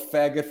that little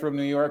faggot from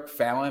New York?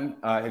 Fallon.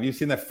 Have you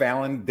seen the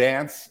Fallon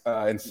dance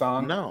and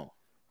song? No,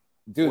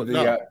 dude.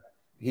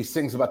 He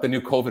sings about the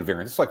new COVID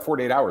variant. It's like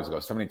 48 hours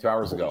ago, 72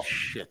 hours ago.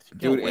 Shit,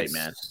 dude, wait,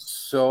 man.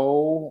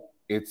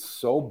 It's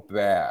so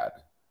bad.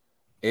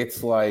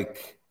 It's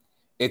like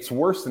it's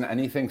worse than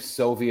anything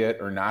Soviet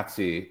or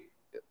Nazi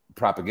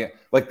propaganda.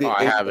 Like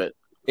I have it.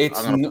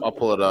 I'll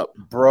pull it up,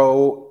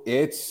 bro.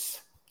 It's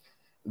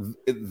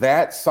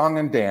that song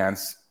and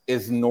dance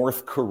is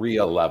North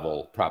Korea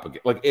level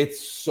propaganda. Like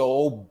it's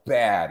so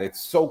bad.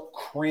 It's so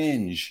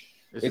cringe.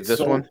 Is it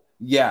this one?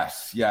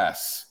 Yes.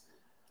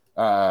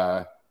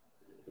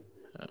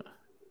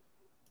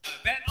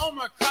 That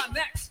Omicron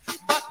next,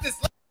 but this.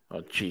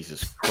 Oh,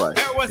 Jesus Christ.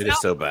 It is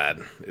so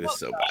bad. It is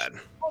so bad.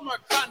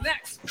 Omicron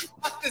next,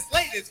 but this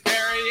latest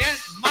variant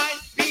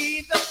might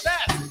be the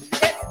best.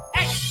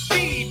 It's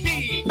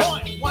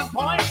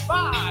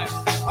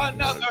XBB.1.5.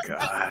 Another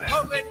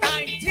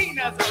COVID-19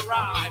 has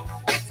arrived.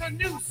 It's a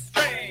new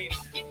strain,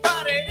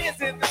 but it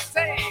isn't the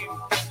same.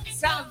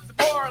 Sounds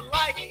more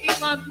like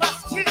Elon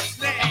Musk's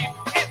his name.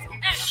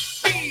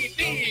 It's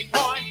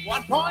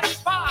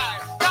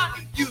XBB.1.5. Not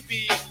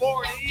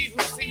UB40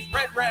 who sings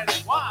red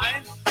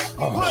wine.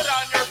 Put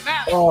on your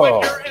mask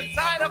when you're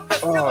inside a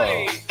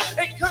facility.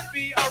 It could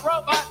be a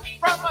robot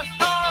from a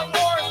Star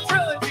Wars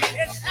trilogy.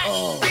 It's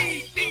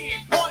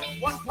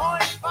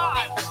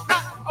XBB.1.5,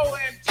 not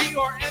OMG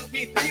or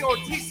MP3 or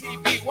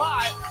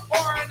TCBY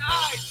or an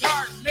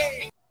iChart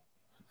name.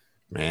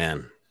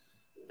 Man,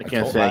 I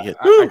can't say it.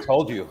 I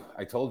told you,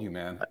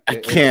 man. I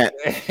can't.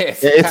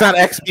 It's not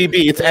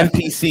XBB. It's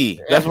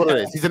NPC. That's what it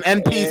is. He's an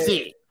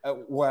NPC.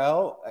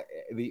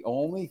 The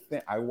only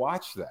thing I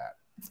watched that.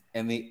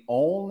 And the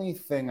only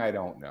thing I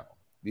don't know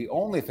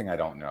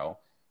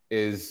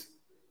is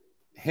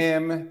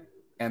him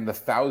and the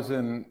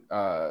 1,000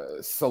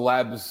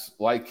 celebs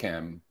like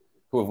him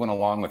who have went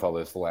along with all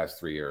this the last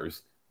 3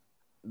 years.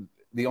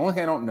 The only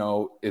thing I don't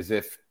know is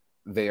if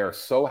they are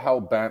so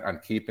hell-bent on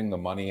keeping the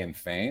money and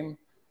fame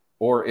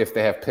or if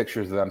they have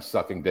pictures of them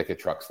sucking dick at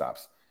truck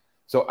stops.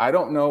 So I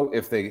don't know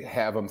if they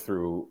have them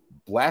through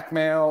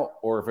blackmail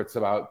or if it's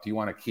about, do you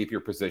want to keep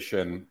your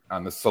position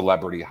on the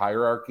celebrity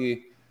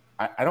hierarchy?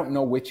 I don't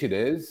know which it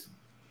is,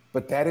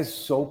 but that is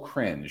so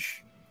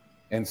cringe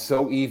and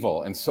so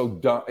evil and so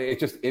dumb.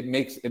 It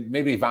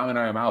made me vomit in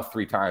my mouth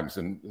 3 times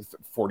in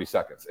 40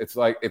 seconds. It's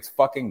like, it's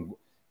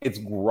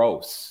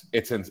gross.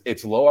 It's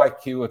low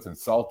IQ. It's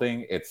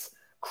insulting. It's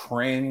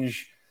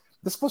cringe.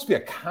 This is supposed to be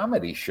a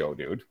comedy show,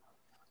 dude.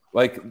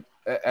 Like,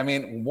 I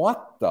mean,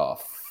 what the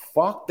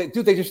fuck? They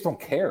just don't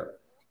care.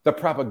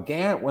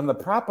 When the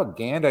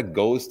propaganda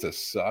goes to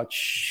such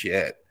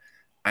shit,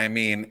 I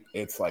mean,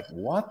 it's like,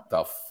 what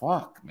the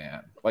fuck,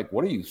 man? Like,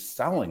 what are you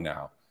selling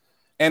now?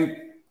 And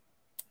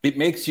it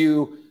makes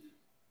you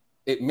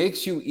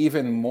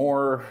even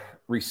more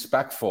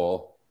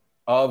respectful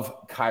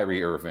of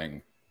Kyrie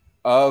Irving,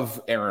 of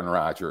Aaron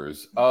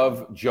Rodgers,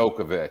 of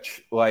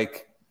Djokovic,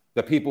 like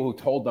the people who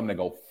told them to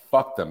go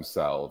fuck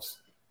themselves.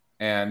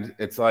 And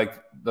it's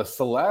like the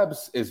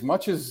celebs, as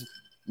much as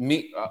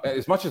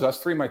us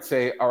three might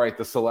say, all right,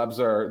 the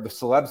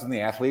celebs and the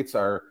athletes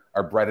are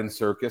bread and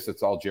circus.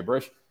 It's all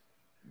gibberish.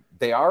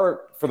 They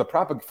are for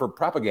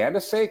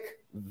propaganda's sake.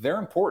 They're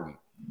important.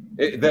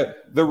 The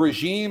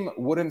regime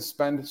wouldn't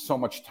spend so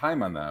much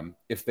time on them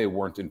if they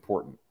weren't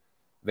important.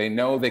 They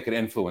know they could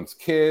influence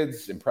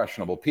kids,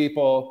 impressionable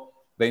people.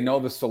 They know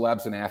the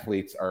celebs and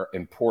athletes are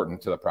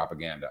important to the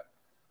propaganda.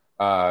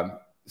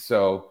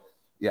 So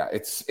yeah,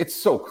 it's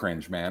so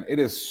cringe, man. It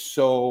is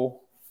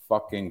so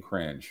fucking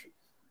cringe.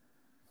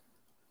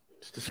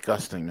 It's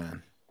disgusting,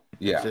 man.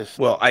 Yeah.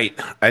 Well, I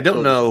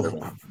don't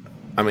know.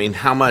 I mean,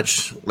 how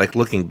much, like,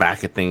 looking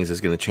back at things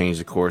is going to change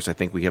the course. I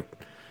think we have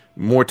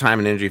more time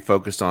and energy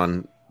focused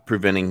on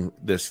preventing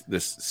this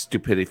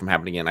stupidity from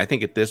happening again. I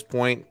think at this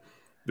point,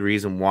 the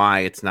reason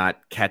why it's not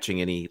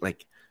catching any,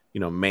 like,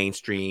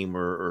 mainstream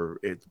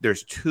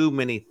there's too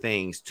many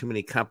things, too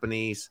many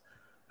companies,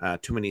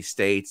 too many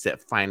states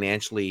that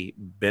financially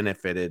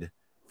benefited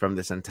from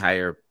this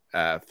entire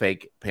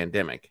fake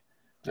pandemic.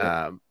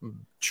 Yeah.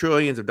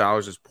 Trillions of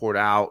dollars is poured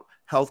out.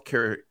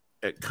 Healthcare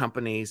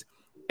companies,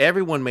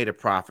 everyone made a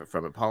profit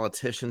from it.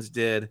 Politicians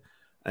did.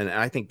 And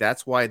I think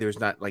that's why there's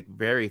not, like,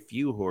 very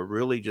few who are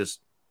really just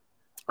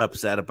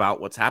upset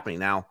about what's happening.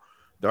 Now,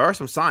 there are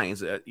some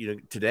signs that,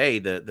 today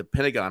the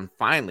Pentagon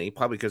finally,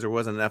 probably because there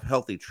wasn't enough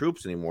healthy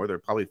troops anymore, they're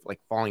probably like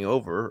falling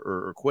over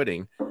or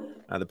quitting.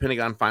 The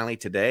Pentagon finally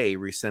today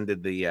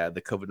rescinded the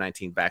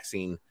COVID-19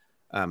 vaccine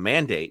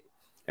mandate.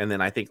 And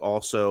then I think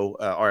also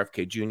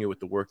RFK Jr. with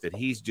the work that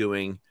he's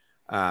doing,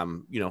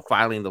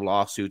 filing the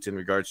lawsuits in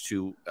regards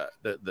to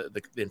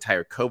the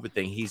entire COVID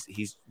thing.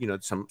 He's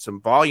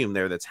some volume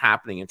there that's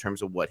happening in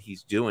terms of what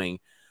he's doing.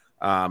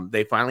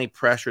 They finally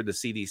pressured the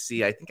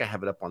CDC. I think I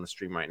have it up on the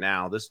stream right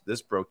now.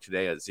 This broke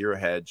today at Zero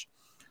Hedge.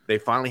 They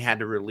finally had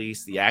to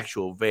release the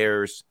actual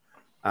VAERS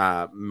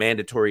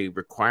mandatory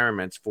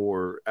requirements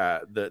for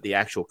the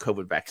actual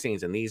COVID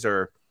vaccines, and these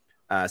are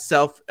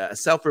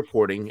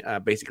self-reporting.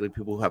 Basically,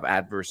 people who have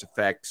adverse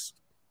effects,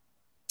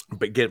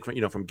 but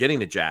from getting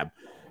the jab,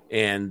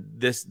 and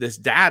this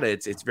data,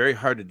 it's very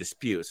hard to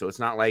dispute. So it's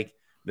not like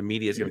the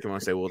media is going to come on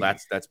and say, well,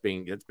 that's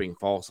being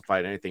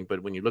falsified or anything.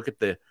 But when you look at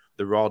the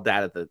raw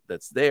data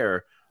that's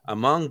there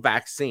among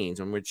vaccines,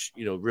 in which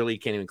really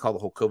can't even call the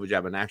whole COVID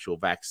jab an actual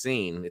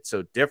vaccine, it's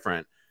so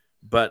different.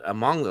 But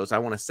among those, I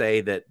want to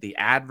say that the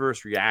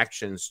adverse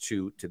reactions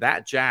to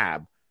that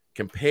jab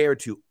compared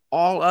to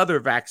all other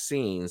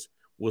vaccines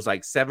was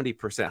like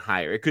 70%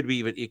 higher. It could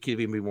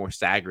even be more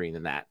staggering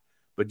than that.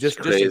 But just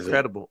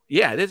incredible.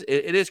 Yeah, it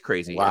is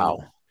crazy. Wow.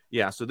 And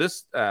yeah. So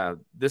this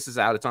is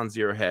out. It's on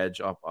Zero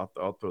Hedge.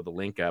 I'll throw the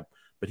link up.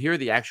 But here are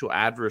the actual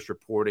adverse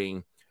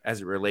reporting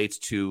as it relates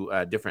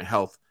to different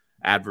health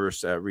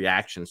adverse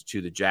reactions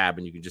to the jab,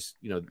 and you can just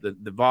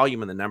the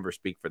volume and the numbers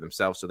speak for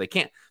themselves. So they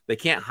can't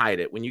hide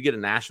it. When you get a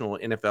national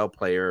NFL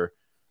player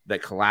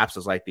that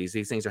collapses like these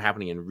things are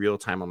happening in real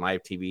time on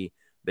live TV.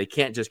 They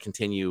can't just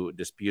continue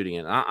disputing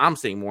it. I'm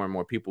seeing more and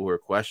more people who are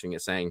questioning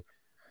it, saying,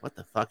 what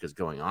the fuck is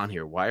going on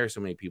here? Why are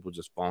so many people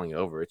just falling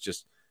over? It's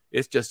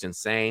just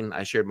insane.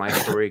 I shared my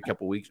story a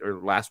couple weeks or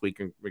last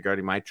week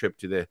regarding my trip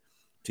to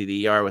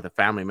the ER with a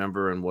family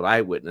member and what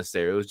I witnessed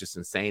there. It was just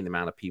insane, the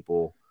amount of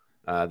people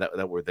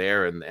that were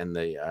there, and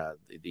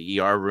the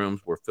ER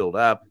rooms were filled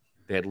up.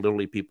 They had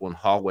literally people in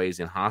hallways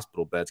in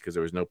hospital beds because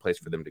there was no place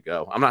for them to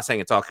go. I'm not saying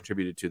it's all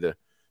contributed to the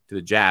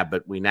jab,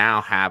 but we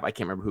now have, I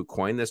can't remember who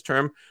coined this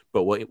term,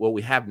 but what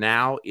we have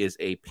now is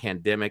a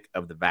pandemic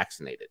of the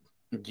vaccinated.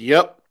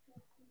 Yep.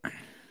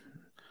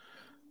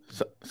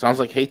 Sounds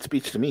like hate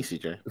speech to me,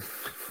 CJ.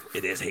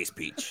 It is hate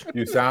speech.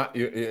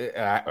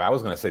 I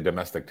was going to say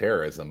domestic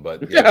terrorism,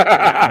 but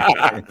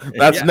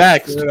that's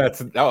next.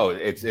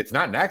 It's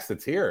not next.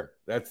 It's here.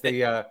 That's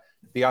the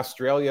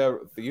Australia.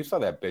 You saw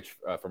that bitch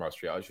from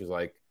Australia. She was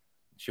like,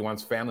 she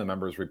wants family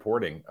members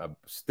reporting.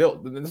 Still,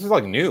 this is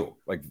like new.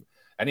 Like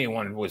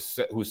anyone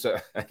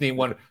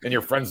anyone in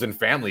your friends and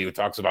family who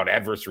talks about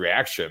adverse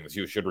reactions,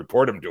 you should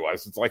report them to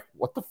us. It's like,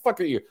 what the fuck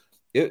are you?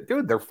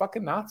 Dude, they're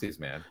fucking Nazis,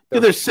 man.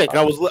 They're sick.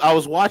 I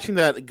was watching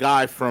that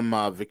guy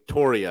from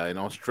Victoria in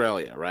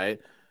Australia, right?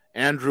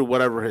 Andrew,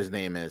 whatever his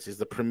name is. He's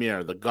the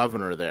premier, the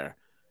governor there.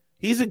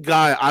 He's a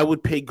guy I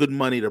would pay good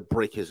money to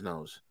break his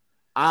nose.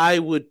 I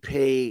would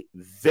pay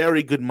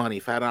very good money.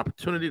 If I had an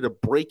opportunity to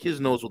break his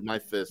nose with my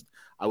fist,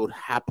 I would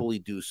happily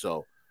do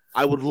so.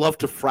 I would love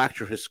to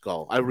fracture his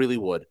skull. I really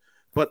would.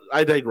 But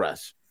I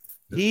digress.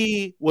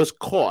 He was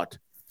caught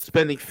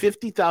spending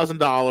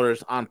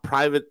 $50,000 on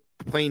private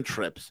plane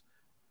trips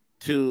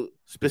to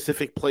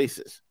specific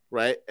places,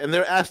 right? And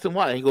they're asked him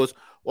why. And he goes,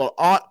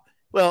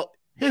 well,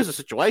 here's the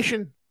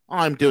situation.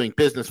 I'm doing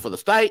business for the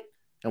state,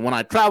 and when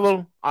I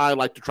travel, I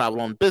like to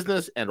travel on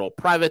business and or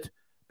private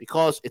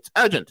because it's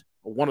urgent.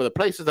 One of the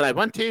places that I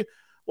went to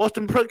was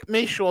to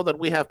make sure that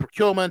we have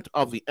procurement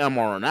of the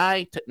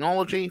mRNA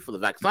technology for the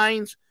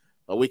vaccines.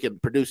 We can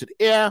produce it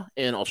here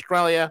in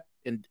Australia,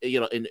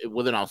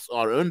 within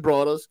our own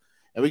borders,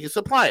 and we can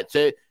supply it.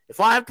 So if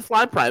I have to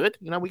fly private,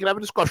 we can have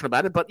a discussion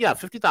about it. But yeah,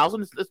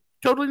 50,000 is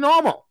totally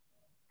normal.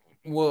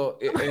 Well,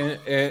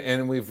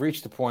 and we've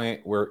reached a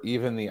point where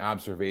even the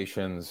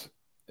observations,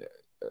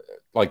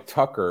 like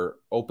Tucker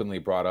openly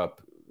brought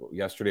up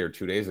yesterday or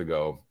 2 days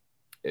ago,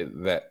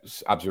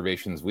 that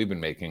observations we've been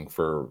making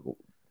for a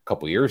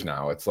couple of years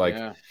now. It's like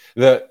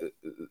the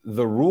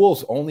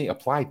rules only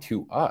apply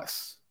to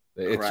us.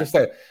 It's correct. Just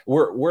that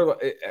we're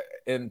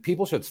and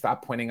people should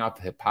stop pointing out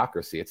the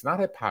hypocrisy. It's not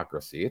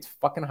hypocrisy. It's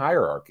fucking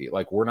hierarchy.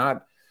 Like, we're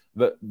not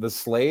the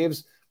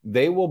slaves.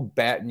 They will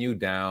batten you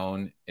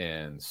down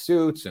in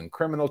suits and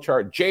criminal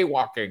charge,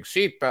 jaywalking,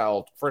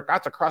 seatbelt,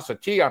 forgot to cross a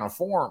T on a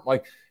form.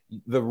 Like,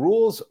 the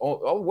rules.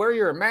 Wear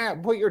your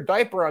mask, put your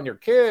diaper on your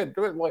kid.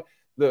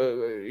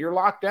 You're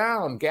locked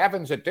down.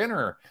 Gavin's at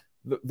dinner.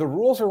 The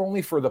rules are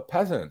only for the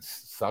peasants,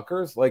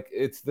 suckers. Like,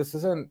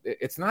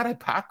 it's not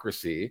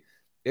hypocrisy.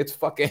 It's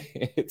fucking,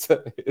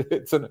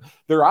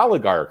 they're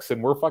oligarchs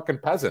and we're fucking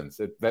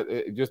peasants.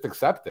 Just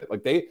accept it.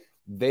 Like,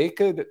 they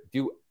could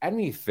do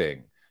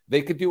anything.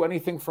 They could do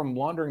anything from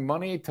laundering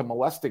money to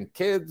molesting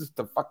kids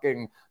to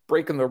fucking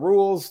breaking the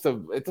rules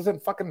it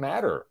doesn't fucking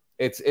matter.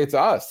 It's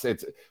us.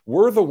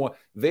 We're the one.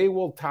 They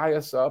will tie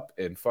us up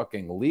in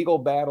fucking legal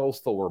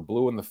battles till we're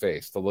blue in the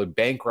face, till they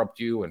bankrupt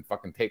you and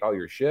fucking take all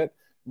your shit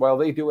while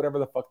they do whatever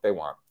the fuck they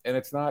want. And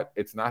it's not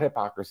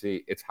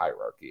hypocrisy. It's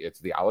hierarchy.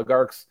 It's the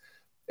oligarchs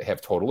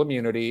have total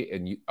immunity,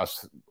 and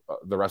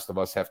the rest of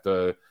us have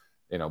to,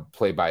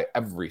 play by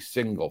every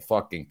single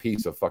fucking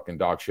piece of fucking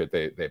dog shit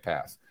they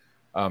pass.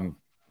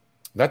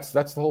 That's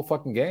the whole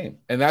fucking game,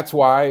 and that's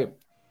why,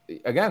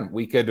 again,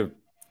 we could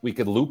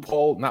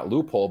not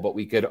loophole, but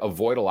we could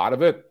avoid a lot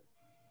of it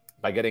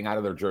by getting out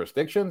of their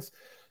jurisdictions,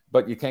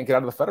 but you can't get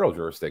out of the federal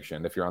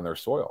jurisdiction if you're on their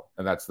soil,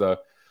 and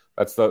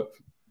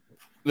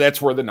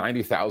that's where the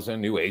 90,000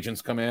 new agents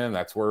come in.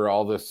 That's where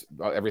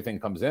everything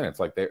comes in.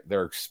 It's like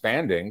they're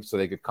expanding so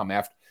they could come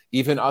after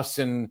even us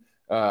in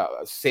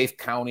safe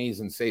counties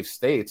and safe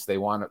states. They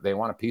want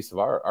a piece of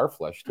our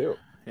flesh too.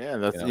 Yeah,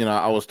 that's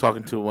I was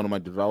talking to one of my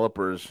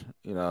developers.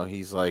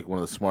 He's like one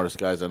of the smartest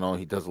guys I know.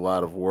 He does a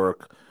lot of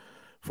work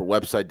for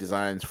website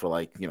designs for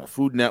like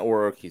Food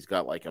Network. He's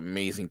got like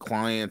amazing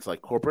clients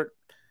like corporate.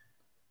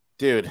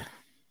 Dude,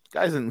 he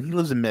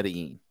lives in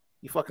Medellin.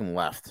 He fucking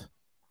left.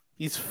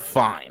 He's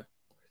fine.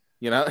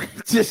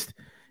 Just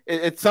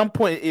at some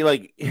point,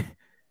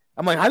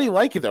 I'm like, how do you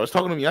like it there? I was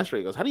talking to him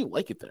yesterday. He goes, how do you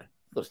like it there?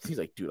 He's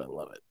like, dude, I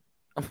love it.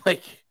 I'm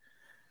like,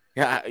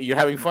 yeah, you're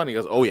having fun. He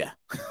goes, oh yeah.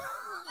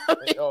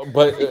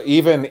 But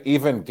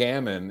even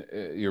Gammon,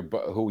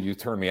 who you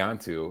turned me on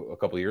to a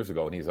couple of years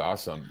ago, and he's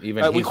awesome.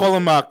 We call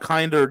him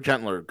kinder,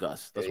 gentler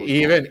Gus. That's what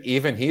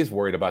even he's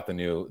worried about the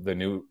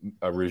new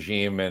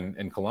regime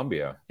in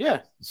Colombia.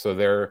 Yeah. So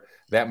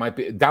that might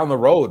be down the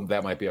road.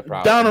 That might be a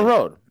problem. Down the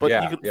road, but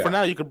for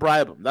now you could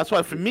bribe him. That's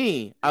why for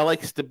me, I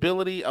like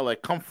stability. I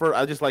like comfort.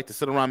 I just like to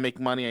sit around, make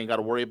money. I ain't got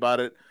to worry about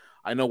it.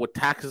 I know what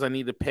taxes I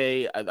need to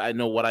pay. I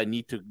know what I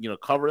need to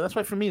cover. That's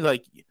why for me,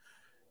 like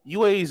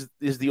UAE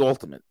is the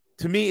ultimate.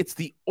 To me, it's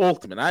the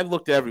ultimate. I've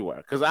looked everywhere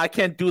because I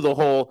can't do the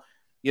whole,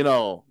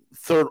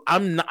 third.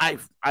 I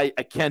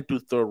can't do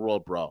third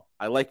world, bro.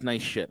 I like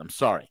nice shit. I'm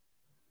sorry.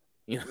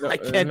 I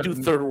can't do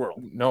third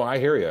world. No, I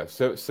hear you.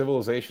 So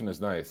civilization is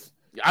nice.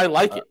 I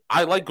like it.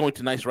 I like going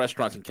to nice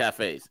restaurants and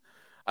cafes.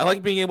 I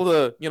like being able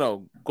to,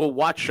 go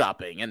watch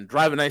shopping and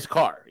drive a nice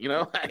car.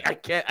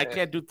 I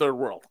can't do third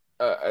world.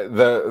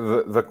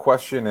 The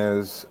question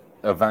is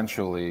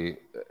eventually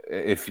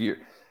if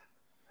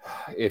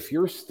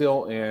you're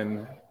still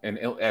in, and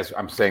as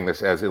I'm saying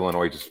this, as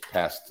Illinois just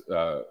passed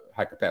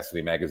high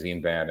capacity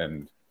magazine ban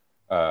and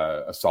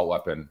assault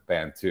weapon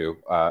ban too.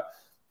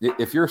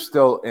 If you're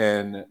still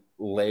in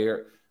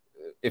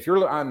if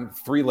you're on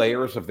 3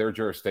 layers of their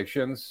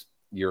jurisdictions,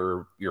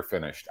 you're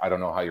finished. I don't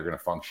know how you're going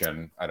to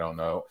function. I don't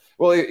know.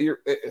 Well,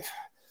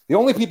 the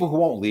only people who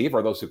won't leave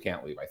are those who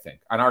can't leave, I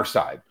think, on our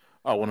side.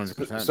 Oh,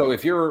 100%. So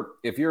if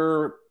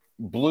you're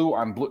blue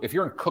on blue, if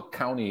you're in Cook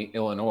County,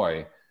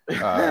 Illinois,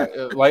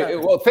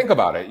 well, think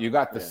about it. You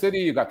got the city,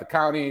 you got the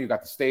county, you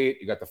got the state,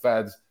 you got the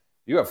feds.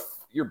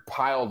 You're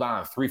piled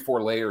on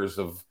 3-4 layers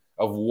of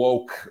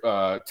woke,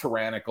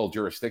 tyrannical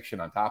jurisdiction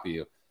on top of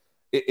you.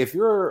 If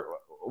you're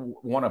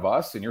one of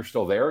us and you're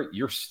still there,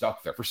 you're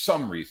stuck there for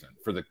some reason,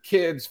 for the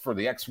kids, for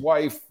the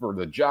ex-wife, for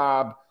the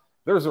job.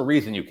 There's a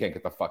reason you can't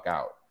get the fuck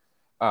out.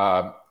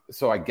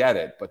 So I get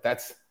it, but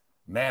that's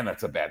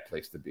a bad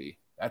place to be.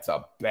 That's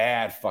a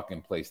bad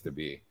fucking place to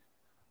be.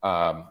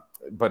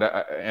 But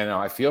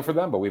I feel for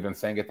them, but we've been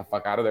saying get the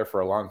fuck out of there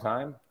for a long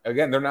time.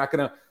 Again, they're not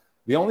going to,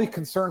 the only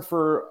concern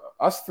for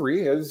us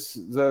 3 is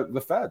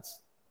the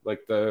feds.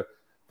 Like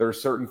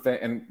there's certain things,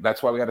 and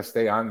that's why we got to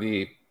stay on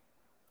the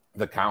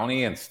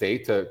county and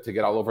state to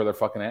get all over their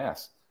fucking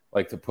ass,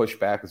 like to push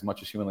back as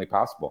much as humanly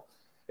possible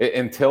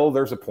until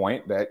there's a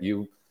point that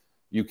you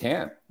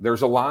can't.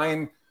 There's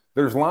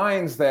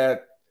lines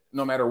that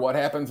no matter what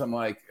happens, I'm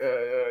like,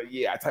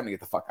 yeah, time to get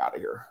the fuck out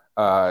of here.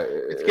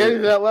 It's getting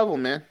to that level,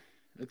 man.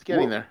 It's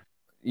getting there.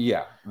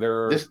 Yeah,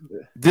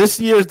 this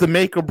year is the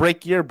make or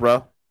break year,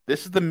 bro.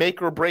 This is the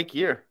make or break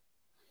year.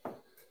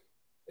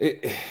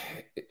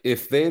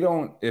 If they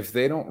don't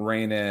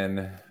rein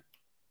in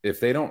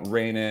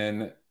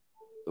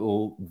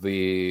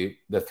the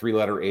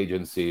 3-letter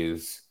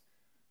agencies,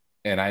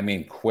 and I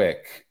mean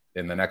quick,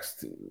 in the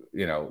next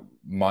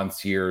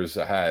months, years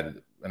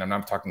ahead, and I'm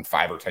not talking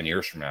 5 or 10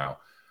 years from now.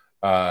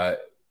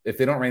 If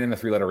they don't rein in the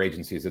 3-letter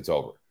agencies, it's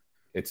over.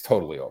 It's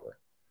totally over.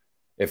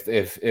 If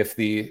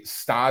the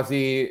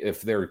Stasi,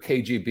 if their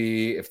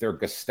KGB, if their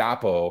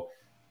Gestapo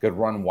could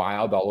run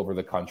wild all over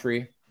the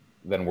country,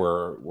 then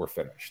we're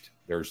finished.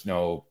 There's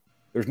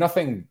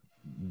nothing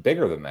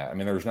bigger than that. I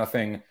mean,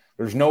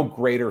 there's no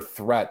greater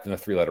threat than the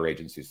 3-letter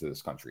agencies to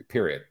this country,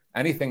 period.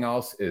 Anything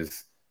else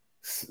is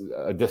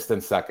a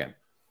distant second.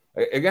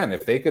 Again,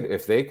 if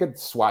they could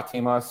SWAT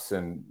team us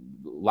and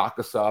lock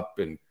us up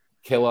and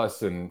kill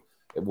us and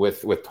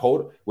with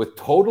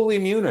total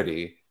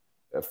immunity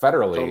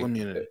federally, total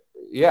immunity.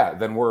 Yeah,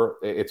 then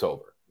it's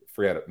over.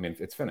 Forget it. I mean,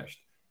 it's finished.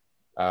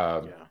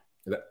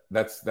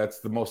 That's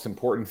the most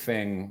important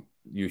thing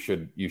you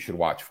should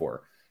watch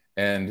for.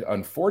 And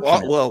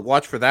unfortunately, well,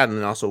 watch for that, and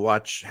then also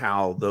watch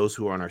how those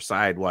who are on our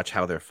side watch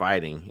how they're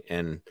fighting,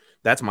 and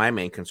that's my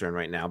main concern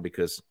right now,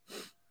 because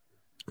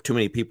too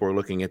many people are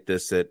looking at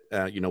this that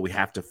we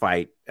have to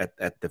fight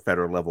at the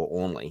federal level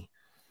only.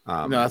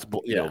 Massive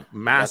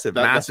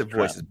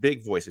voices,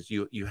 big voices.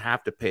 You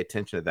have to pay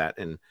attention to that,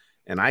 and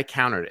I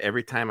counter it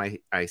every time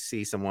I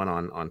see someone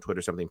on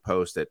Twitter something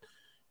post that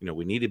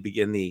we need to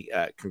begin the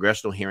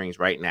congressional hearings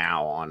right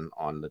now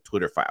on the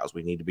Twitter files.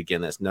 We need to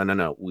begin this.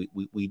 No,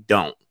 we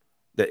don't.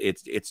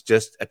 It's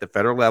just at the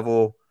federal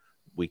level.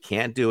 We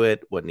can't do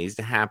it. What needs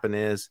to happen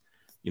is,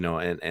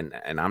 and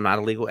I'm not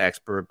a legal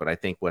expert, but I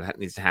think what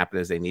needs to happen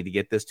is they need to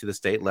get this to the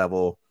state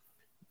level,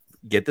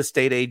 get the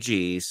state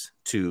AGs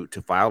to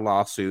file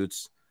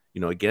lawsuits,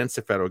 against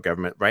the federal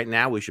government. Right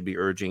now, we should be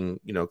urging,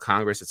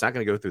 Congress. It's not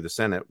going to go through the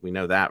Senate. We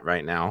know that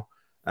right now.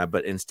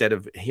 But instead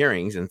of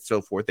hearings and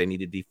so forth, they need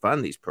to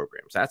defund these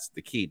programs. That's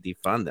the key.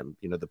 Defund them.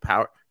 The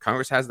power.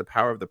 Congress has the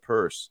power of the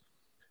purse,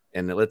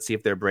 and let's see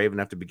if they're brave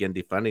enough to begin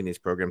defunding these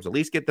programs. At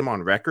least get them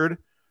on record.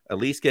 At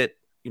least get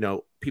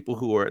people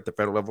who are at the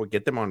federal level,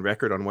 get them on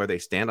record on where they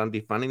stand on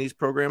defunding these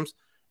programs,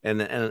 and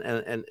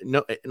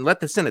let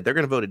the Senate. They're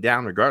going to vote it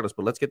down regardless.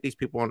 But let's get these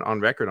people on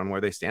record on where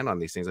they stand on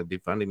these things and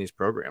defunding these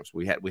programs.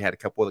 We had a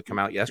couple that come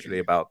out yesterday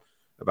about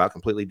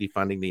completely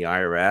defunding the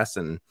IRS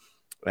and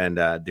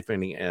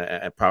defending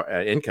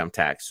income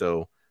tax.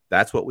 So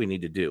that's what we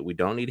need to do. We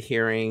don't need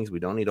hearings. We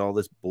don't need all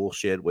this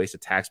bullshit, waste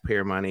of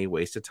taxpayer money,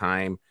 waste of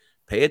time.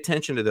 Pay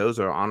attention to those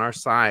who are on our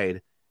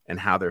side and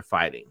how they're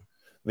fighting,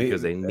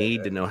 because they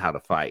need to know how to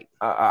fight.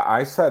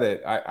 I said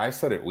it. I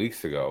said it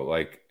weeks ago.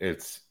 Like,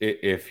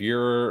 if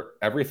you're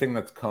everything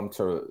that's come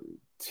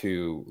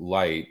to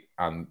light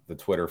on the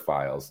Twitter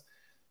files,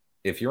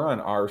 if you're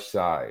on our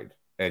side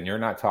and you're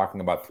not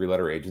talking about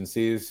 3-letter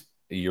agencies,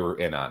 you're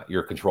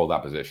controlled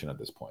opposition at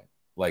this point.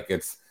 Like,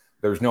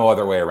 there's no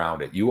other way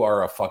around it. You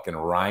are a fucking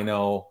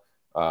rhino,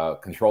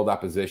 controlled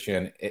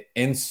opposition,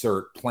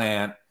 insert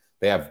plant.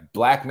 They have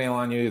blackmail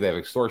on you, they have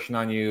extortion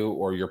on you,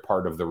 or you're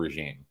part of the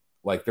regime.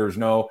 Like,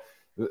 the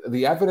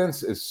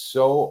evidence is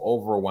so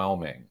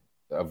overwhelming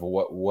of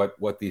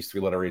what these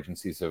 3-letter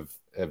agencies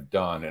have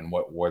done and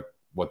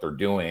what they're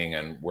doing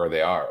and where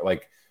they are.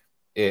 Like,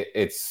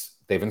 they've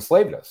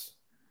enslaved us.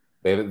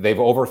 They've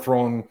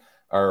overthrown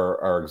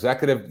our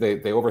executive.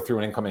 They overthrew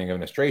an incoming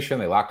administration.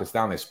 They locked us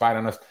down. They spied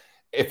on us.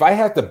 If I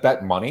had to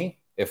bet money,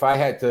 if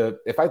I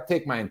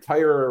take my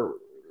entire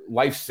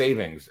life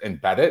savings and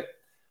bet it,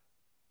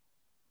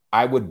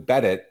 I would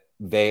bet it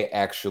they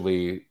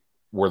actually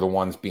were the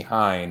ones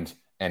behind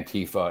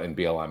Antifa and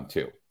BLM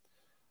too.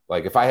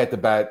 Like, if I had to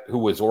bet who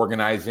was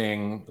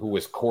organizing, who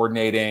was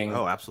coordinating,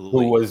 oh,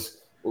 absolutely,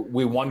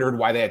 we wondered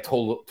why they had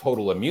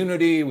total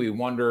immunity. We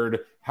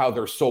wondered how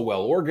they're so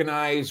well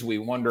organized. We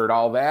wondered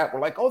all that. We're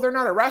like, oh, they're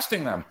not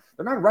arresting them.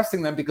 They're not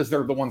arresting them because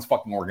they're the ones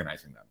fucking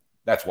organizing them.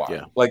 That's why.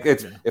 Yeah. Like,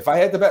 if I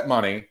had to bet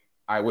money,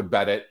 I would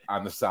bet it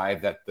on the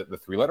side that the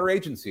 3-letter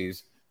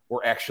agencies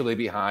were actually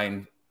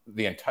behind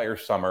the entire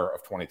summer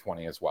of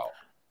 2020 as well.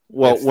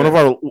 Well,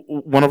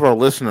 one of our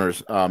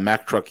listeners,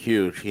 Mac Truck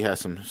Huge, he has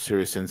some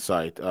serious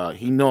insight.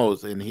 He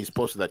knows, and he's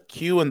posted that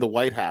Q and the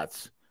White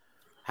Hats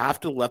have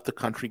to let the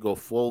country go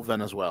full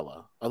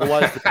Venezuela.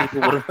 Otherwise, the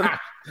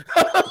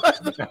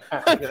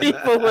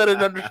people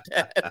wouldn't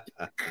understand.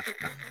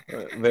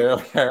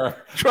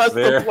 Trust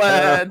the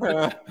plan.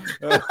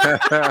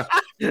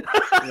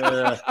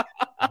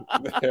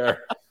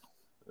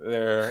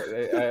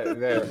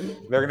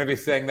 They're going to be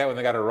saying that when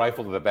they got a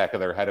rifle to the back of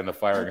their head in a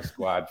firing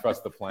squad.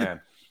 Trust the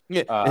plan.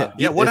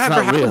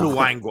 Whatever happened to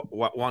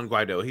Juan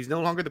Guaido? He's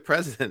no longer the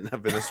president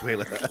of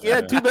Venezuela.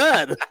 Yeah, too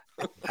bad.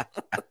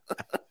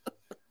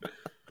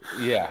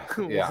 Yeah.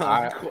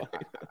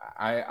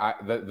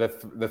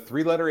 The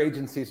 3-letter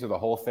agencies are the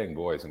whole thing,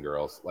 boys and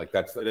girls. Like,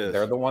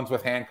 they're the ones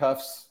with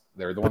handcuffs.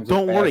 They're the ones. But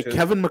don't worry,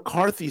 Kevin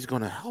McCarthy's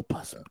going to help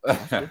us.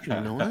 Don't you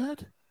know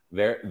that?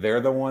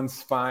 They're the ones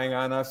spying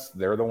on us.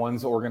 They're the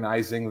ones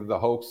organizing the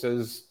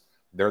hoaxes.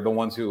 They're the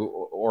ones who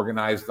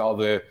organized all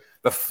the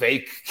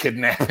fake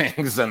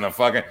kidnappings and the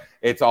fucking.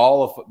 It's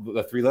all of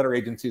the 3-letter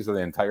agencies are the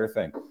entire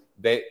thing.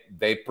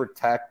 They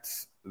protect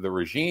the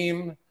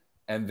regime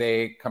and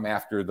they come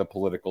after the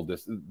political.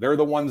 They're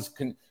the ones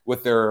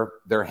with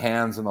their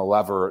hands on the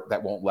lever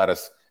that won't let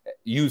us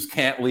use.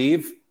 Can't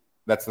leave.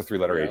 That's the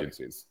 3-letter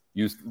agencies.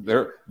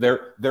 They're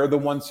the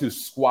ones who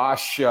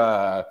squash.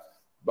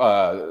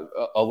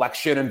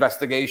 Election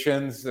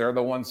investigations. They're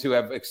the ones who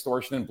have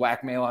extortion and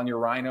blackmail on your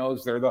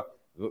rhinos.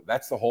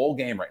 That's the whole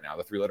game right now.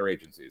 The 3-letter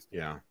agencies.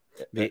 Yeah.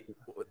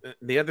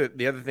 The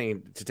other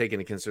thing to take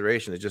into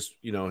consideration is just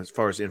as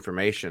far as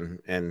information,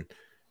 and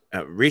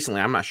recently,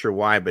 I'm not sure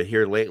why, but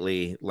here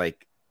lately,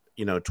 like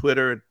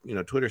Twitter,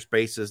 Twitter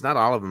Spaces, not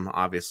all of them,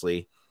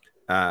 obviously,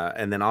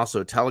 and then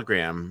also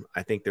Telegram.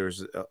 I think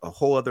there's a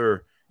whole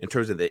other in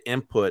terms of the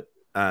input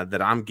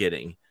that I'm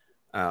getting.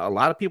 A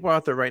lot of people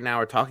out there right now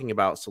are talking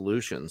about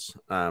solutions,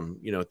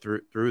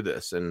 through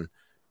this. And,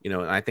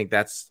 I think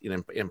that's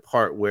in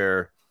part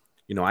where,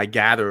 I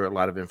gather a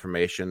lot of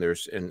information.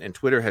 And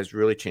Twitter has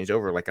really changed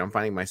over. Like, I'm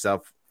finding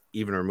myself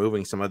even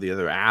removing some of the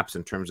other apps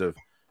in terms of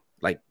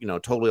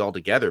totally all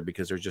together,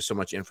 because there's just so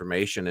much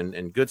information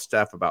and good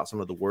stuff about some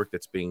of the work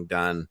that's being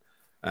done,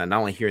 not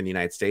only here in the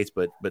United States,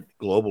 but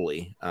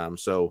globally.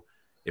 So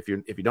if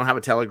you don't have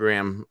a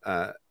Telegram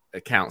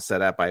account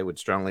set up, I would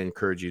strongly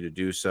encourage you to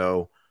do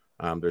so.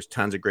 There's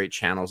tons of great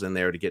channels in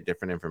there to get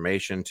different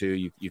information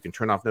too. You can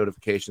turn off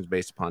notifications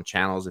based upon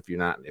channels if you're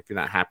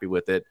not happy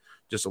with it.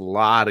 Just a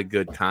lot of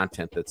good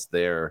content that's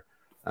there.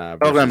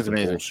 Program's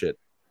amazing. Bullshit.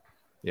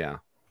 Yeah.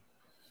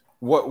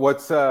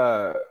 What's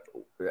have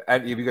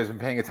you guys been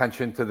paying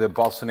attention to the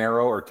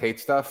Bolsonaro or Tate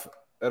stuff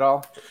at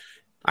all?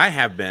 I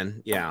have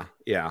been. Yeah.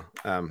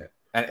 And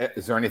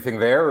is there anything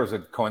there, or is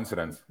it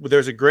coincidence? Well,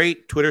 there's a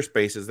great Twitter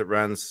Spaces that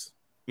runs,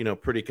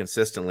 pretty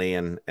consistently,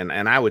 and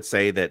I would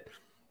say that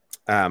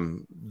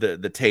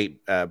the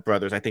Tate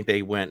brothers. I think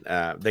they went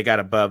they got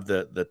above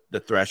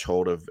the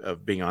threshold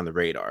of being on the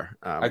radar.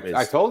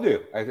 I told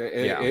you,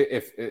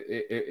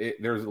 if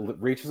there's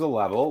reaches a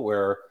level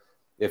where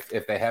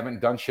if they haven't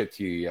done shit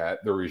to you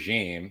yet, the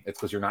regime, it's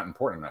because you're not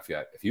important enough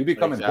yet. If you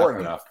become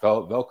important enough,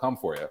 they'll come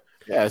for you.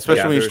 Yeah,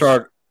 especially when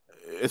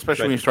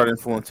you start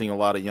influencing a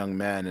lot of young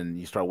men and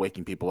you start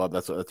waking people up.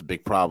 That's a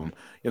big problem.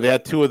 They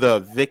had two of the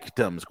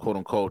victims, quote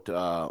unquote,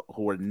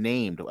 who were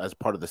named as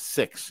part of the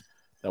 6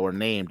 that were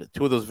named.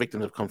 2 of those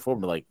victims have come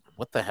forward and like,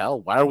 what the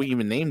hell? Why are we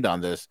even named on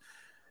this?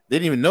 They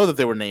didn't even know that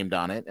they were named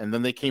on it. And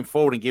then they came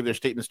forward and gave their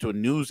statements to a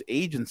news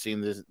agency,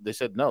 and they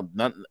said, no,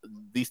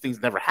 these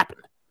things never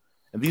happened.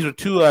 And these are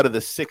 2 out of the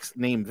 6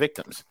 named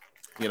victims.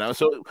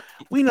 So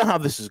we know how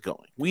this is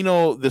going. We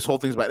know this whole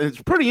thing's about. And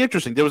it's pretty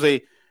interesting. There was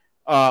a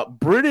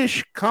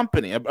British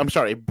company. I'm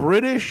sorry, a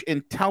British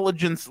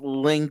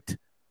intelligence-linked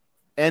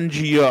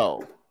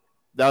NGO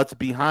that's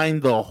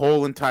behind the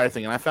whole entire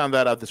thing. And I found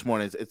that out this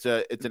morning. It's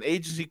an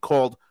agency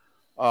called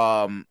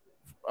From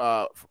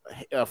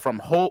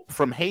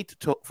Hate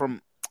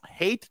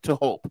to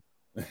Hope.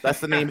 That's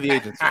the name of the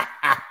agency.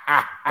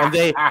 And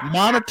they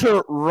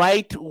monitor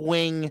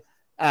right-wing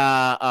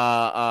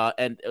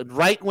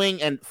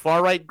and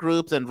far-right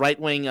groups and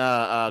right-wing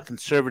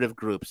conservative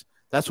groups.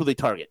 That's who they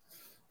target.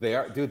 They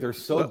are, dude. They're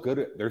so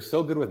good. They're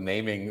so good with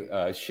naming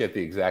shit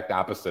the exact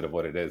opposite of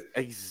what it is.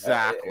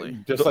 Exactly.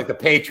 Just like the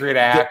Patriot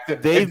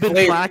Act. They've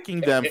been tracking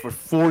them for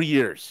 4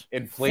 years.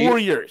 4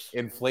 years.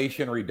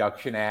 Inflation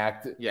Reduction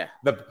Act. Yeah.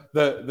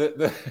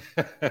 The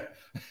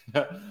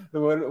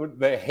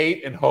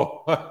hate and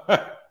hope.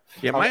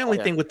 Yeah, my only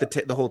thing with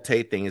the whole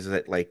Tate thing is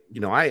that, like,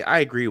 I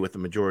agree with the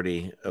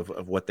majority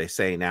of what they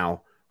say.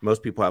 Now,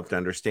 most people have to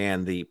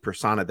understand the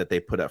persona that they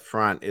put up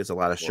front is a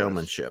lot of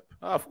showmanship.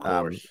 Of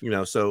course.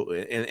 So,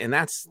 and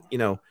that's,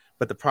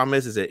 but the problem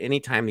is that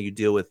anytime you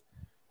deal with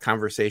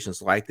conversations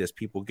like this,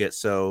 people get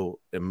so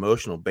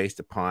emotional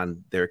based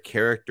upon their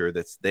character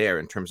that's there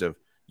in terms of,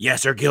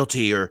 yes, they're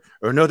guilty, or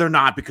no, they're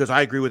not, because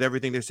I agree with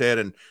everything they said,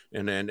 and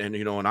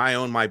I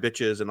own my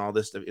bitches and all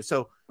this stuff.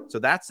 So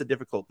that's the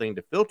difficult thing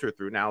to filter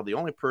through. Now, the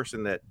only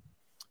person that,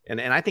 and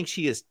I think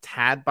she is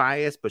tad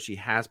biased, but she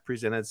has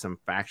presented some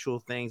factual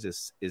things,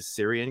 is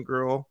Syrian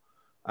girl.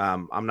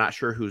 I'm not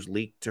sure who's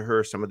leaked to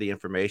her some of the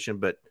information,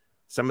 but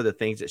some of the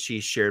things that she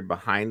shared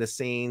behind the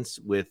scenes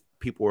with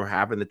people who are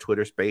having the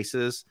Twitter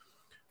spaces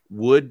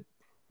would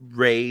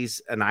raise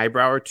an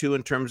eyebrow or two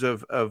in terms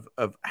of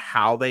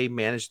how they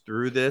managed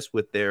through this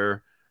with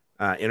their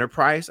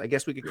enterprise, I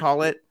guess we could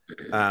call it,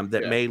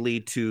 that may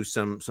lead to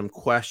some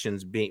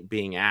questions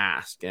being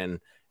asked. And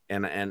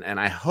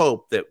I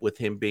hope that with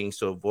him being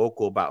so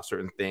vocal about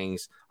certain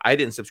things, I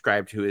didn't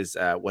subscribe to his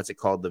what's it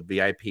called, the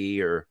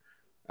VIP, or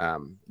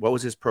what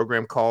was his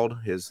program called?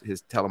 His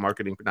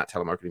telemarketing, not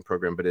telemarketing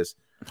program, but his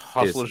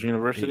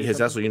University. His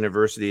Hustle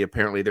University.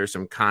 Apparently, there's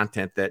some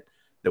content that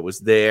was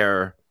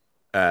there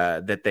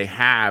that they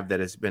have that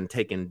has been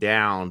taken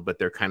down, but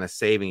they're kind of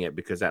saving it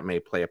because that may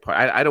play a part.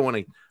 I don't want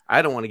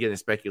to get into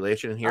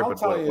speculation here. I'll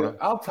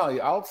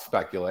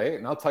speculate,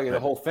 and I'll tell you the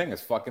whole thing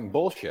is fucking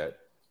bullshit.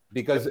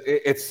 Because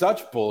it's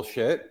such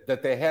bullshit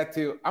that they had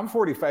to. I'm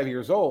 45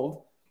 years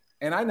old,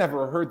 and I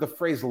never heard the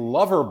phrase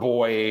 "lover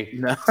boy"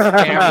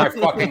 scam my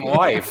fucking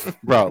life,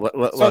 bro.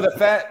 So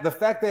the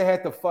fact they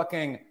had to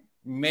fucking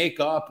make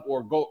up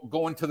or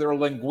go into their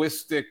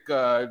linguistic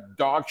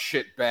dog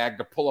shit bag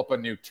to pull up a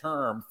new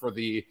term for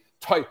the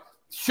type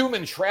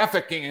human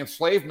trafficking and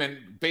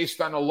enslavement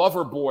based on a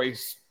lover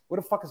boy's. What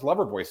the fuck is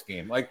Loverboy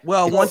scheme? Like,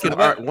 well, one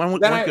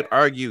could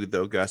argue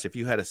though, Gus, if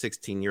you had a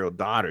 16-year-old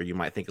daughter, you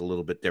might think a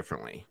little bit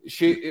differently.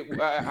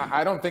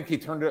 I don't think he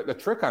turned the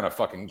trick on a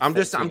fucking. I'm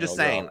just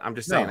saying. No.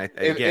 If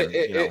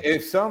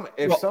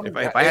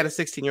I had a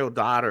 16-year-old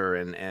daughter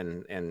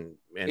and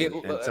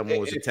someone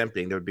was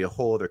attempting, there would be a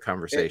whole other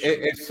conversation.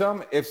 If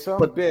some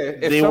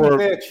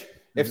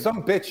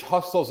bitch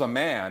hustles a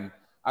man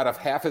out of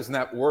half his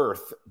net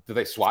worth, do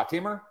they SWAT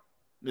team her?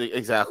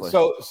 Exactly.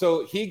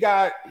 So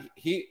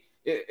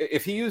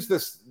if he used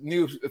this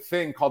new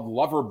thing called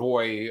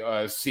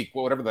Loverboy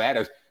sequel, whatever that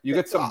is, you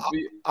get some.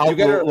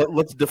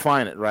 Let's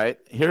define it, right?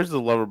 Here's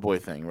the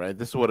Loverboy thing, right?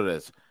 This is what it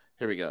is.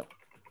 Here we go.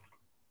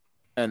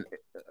 And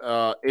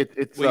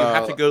it's you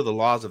have to go to the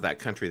laws of that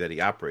country that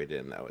he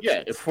operated in, though.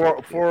 You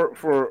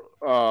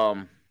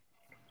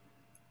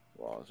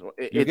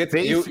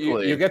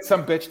get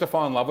some bitch to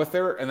fall in love with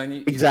her, and then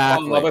you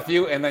fall in love with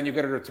you, and then you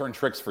get her to turn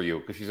tricks for you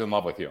because she's in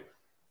love with you.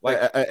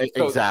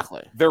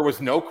 Exactly. There was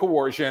no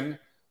coercion.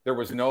 There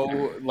was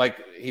no,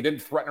 he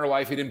didn't threaten her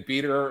life. He didn't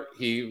beat her.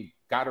 He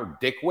got her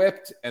dick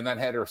whipped and then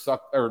had her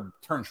suck or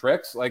turn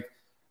tricks.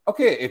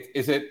 Okay,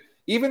 is it,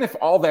 even if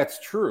all that's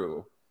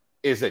true,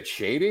 is it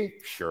shady?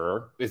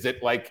 Sure. Is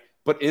it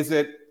but is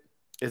it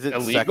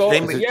illegal?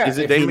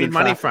 They made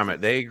money from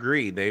it. They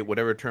agreed.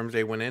 Whatever terms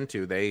they went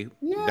into, that's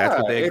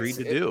what they agreed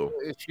to do.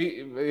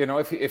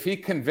 If he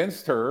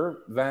convinced her,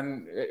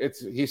 then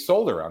he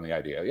sold her on the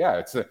idea.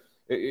 Yeah,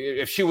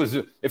 if she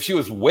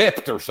was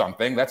whipped or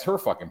something, that's her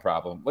fucking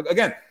problem.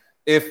 Again,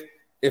 if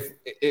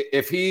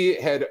he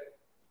had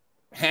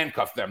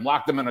handcuff them,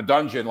 lock them in a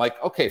dungeon.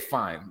 Like, okay,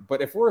 fine.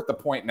 But if we're at the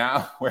point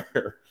now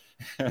where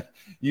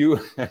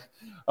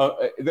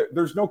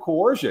there's no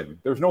coercion,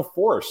 there's no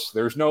force,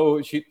 there's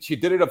no, she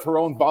did it of her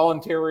own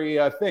voluntary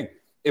thing.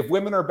 If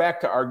women are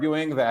back to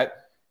arguing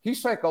that he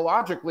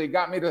psychologically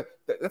got me to,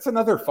 that's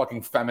another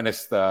fucking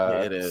feminist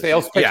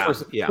sales pitch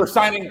for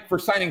signing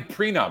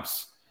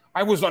prenups.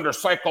 I was under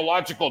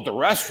psychological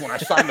duress when I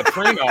signed the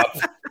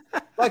prenup.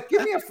 Like,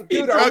 give me a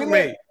dude.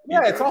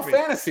 It's all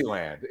fantasy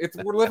land.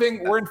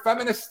 We're in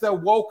feminist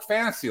woke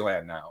fantasy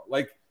land now.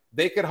 Like,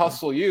 they could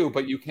hustle you,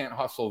 but you can't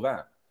hustle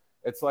them.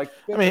 It's like,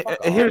 I mean,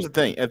 here's the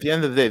thing. At the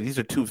end of the day, these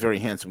are two very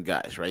handsome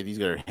guys, right? These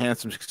are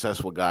handsome,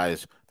 successful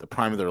guys, the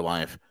prime of their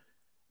life.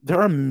 There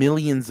are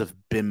millions of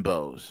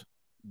bimbos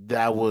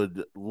that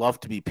would love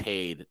to be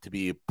paid to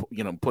be,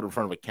 put in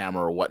front of a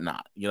camera or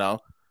whatnot.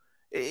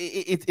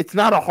 It's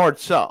not a hard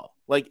sell.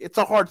 Like, it's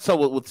a hard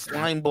sell with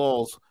slime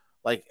balls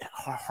like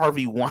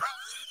Harvey Weinstein.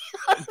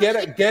 Get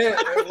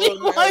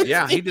it.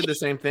 Yeah, he did the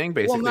same thing,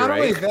 basically. Well, not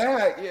right?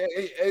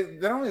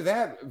 only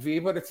that, V,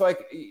 but it's like,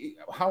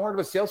 how hard of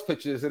a sales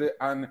pitch is it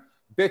on,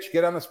 bitch,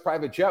 get on this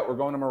private jet, we're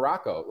going to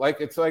Morocco.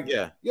 Like, it's like,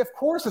 yeah, of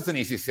course it's an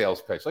easy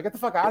sales pitch. Like, get the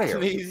fuck out of here.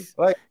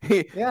 Like,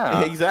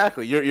 yeah,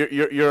 exactly.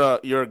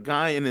 You're a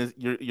guy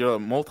you're a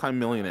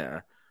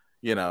multimillionaire.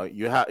 You're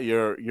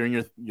in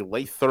your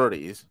late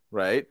 30s,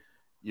 right?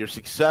 You're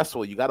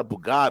successful. You got a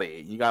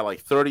Bugatti. You got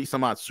like 30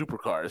 some odd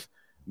supercars.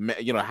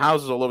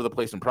 Houses all over the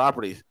place and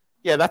properties.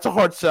 Yeah, that's a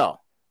hard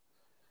sell.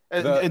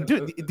 And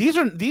dude, these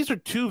are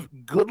two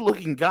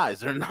good-looking guys.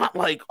 They're not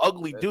like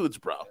ugly dudes,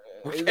 bro.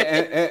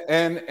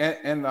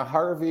 And the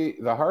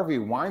Harvey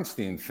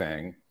Weinstein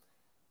thing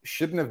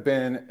shouldn't have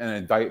been an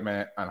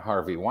indictment on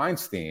Harvey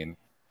Weinstein.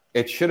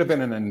 It should have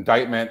been an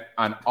indictment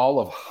on all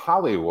of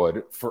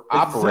Hollywood for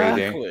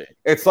operating. Exactly.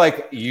 It's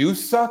like, you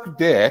suck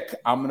dick,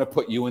 I'm going to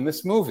put you in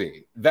this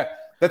movie.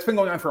 That's been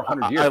going on for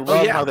 100 years. I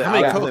love how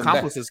many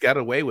co-accomplices got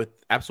away with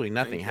absolutely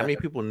nothing. How many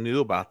people knew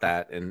about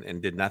that and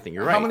did nothing?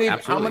 You're right.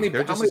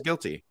 They're just as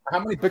guilty. How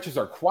many bitches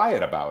are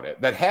quiet about it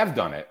that have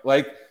done it?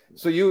 Like,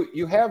 so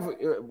you have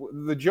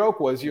the joke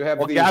was you have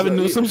these, Gavin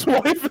Newsom's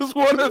wife is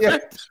one of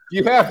it.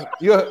 You got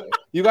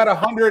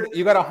 100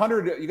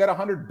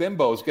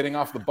 bimbos getting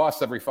off the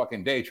bus every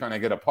fucking day trying to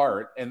get a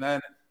part, and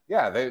then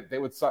they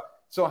would suck.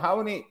 So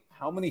how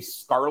many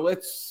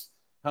Scarlets?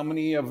 How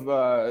many of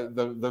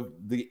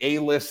the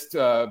A-list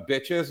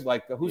bitches?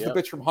 Like, who's the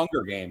bitch from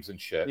Hunger Games and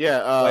shit?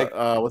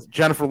 Yeah, with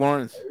Jennifer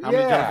Lawrence.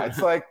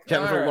 It's like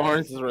Jennifer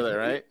Lawrence is there,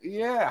 right?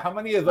 Yeah, how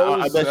many of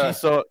those?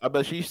 I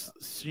bet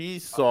she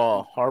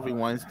saw Harvey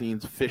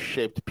Weinstein's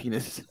fish-shaped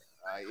penis.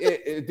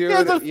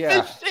 Dude,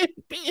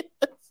 fish-shaped penis.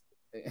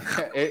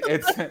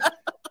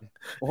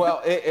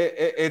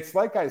 It's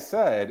like I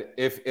said.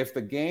 If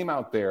the game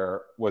out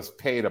there was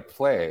pay to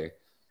play,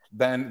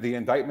 then the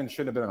indictment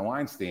shouldn't have been on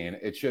Weinstein.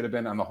 It should have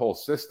been on the whole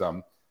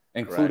system,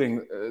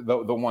 including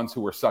the ones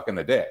who were sucking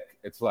the dick.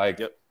 It's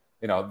like,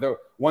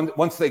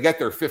 once they get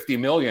their 50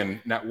 million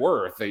net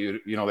worth, they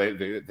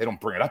don't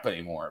bring it up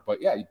anymore.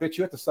 But yeah, you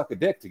have to suck a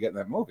dick to get in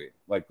that movie.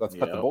 Like, let's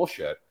cut the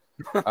bullshit.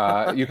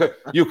 You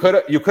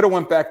could have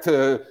went back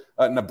to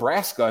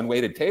Nebraska and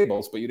waited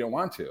tables, but you didn't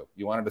want to.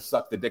 You wanted to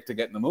suck the dick to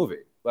get in the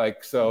movie.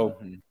 Like, so,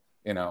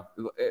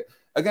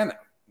 again,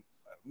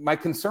 my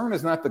concern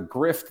is not the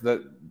grift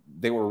that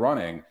they were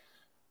running.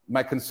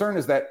 My concern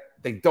is that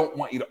they don't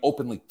want you to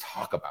openly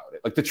talk about it.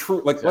 Like, the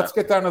truth, like, let's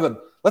get down to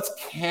let's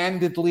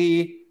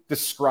candidly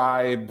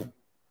describe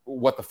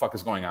what the fuck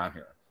is going on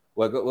here.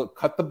 Look,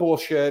 cut the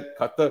bullshit,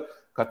 cut the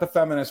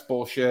feminist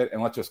bullshit,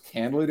 and let's just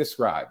candidly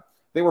describe.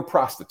 They were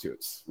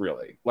prostitutes,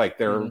 really. Like,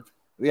 they were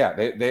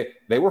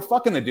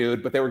fucking the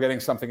dude, but they were getting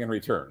something in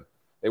return.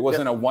 It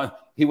wasn't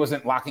he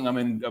wasn't locking them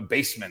in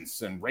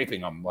basements and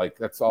raping them. Like,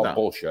 that's all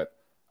bullshit.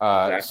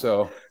 Exactly.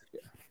 So,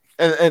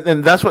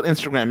 and that's what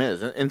Instagram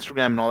is.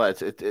 Instagram and all that.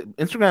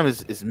 Instagram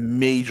is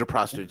major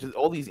prostitutes.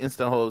 All these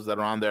Insta hoes that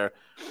are on there,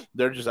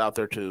 they're just out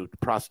there to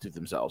prostitute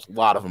themselves. A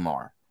lot of them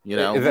are.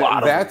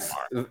 That's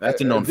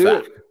a known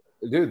fact.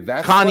 Dude,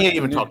 that's Kanye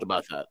even talked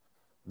about that.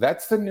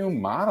 That's the new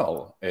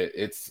model.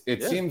 It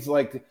seems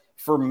like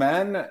for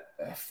men,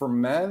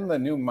 the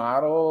new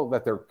model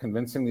that they're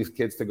convincing these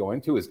kids to go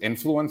into is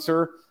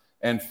influencer.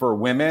 And for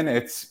women,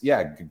 it's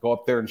go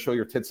up there and show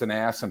your tits and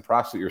ass and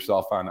prostitute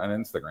yourself on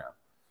Instagram.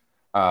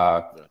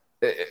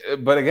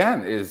 But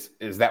again,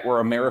 is that where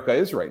America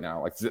is right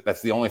now? Like,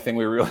 that's the only thing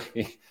we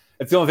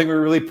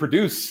really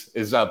produce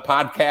is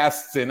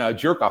podcasts and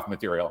jerk off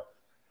material.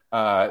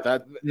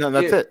 That's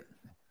it.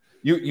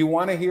 You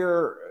want to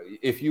hear,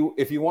 if you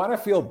want to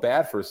feel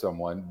bad for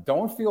someone,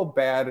 don't feel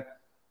bad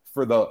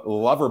for the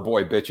lover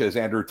boy bitches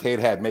Andrew Tate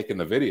had making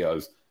the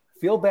videos.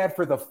 Feel bad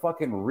for the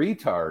fucking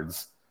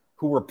retards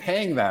who were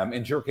paying them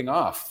and jerking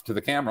off to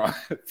the camera.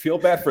 Feel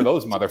bad for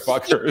those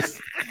motherfuckers.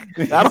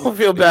 I don't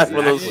feel bad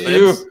for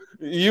those.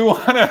 You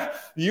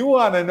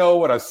wanna know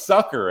what a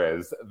sucker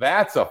is?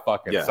 That's a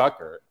fucking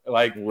sucker.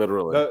 Like,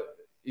 literally.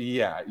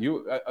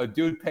 A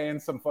dude paying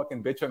some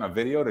fucking bitch on a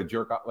video to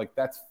jerk off, like,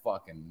 that's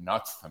fucking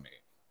nuts to me.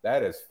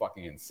 That is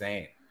fucking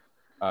insane.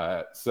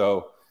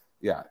 So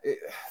Yeah,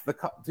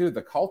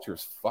 the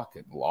culture's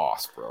fucking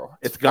lost, bro.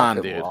 It's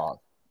gone, dude. Lost.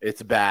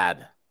 It's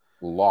bad.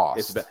 Lost.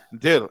 It's bad.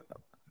 Dude,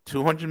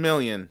 200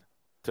 million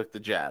took the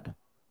jab.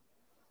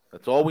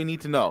 That's all we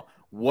need to know.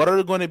 What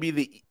are going to be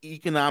the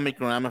economic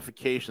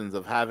ramifications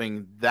of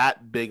having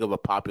that big of a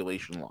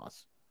population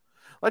loss?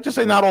 Let's just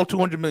say not all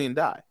 200 million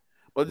die.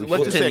 But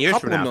let's just say 10 a years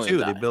couple from now, million too,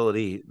 die. the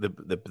ability,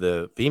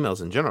 the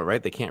females in general,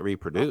 right? They can't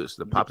reproduce.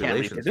 The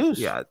population.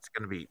 Yeah, it's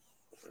going to be.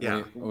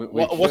 Yeah.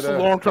 What's the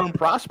long-term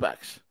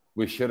prospects?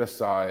 We should have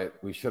saw it.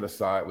 We should have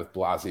saw it with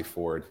Blasey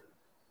Ford.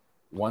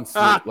 Once,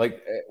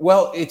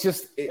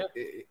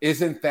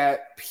 isn't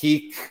that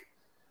peak?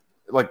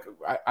 Like,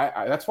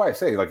 I that's why I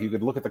say, like, you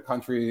could look at the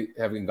country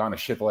having gone to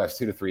shit the last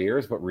 2 to 3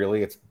 years, but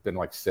really it's been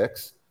like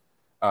 6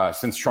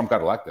 since Trump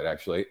got elected,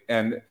 actually.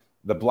 And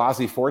the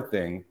Blasey Ford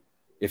thing,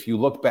 if you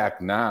look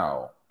back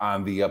now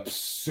on the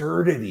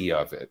absurdity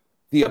of it,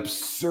 the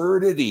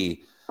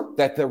absurdity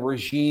that the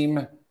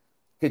regime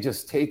could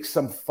just take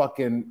some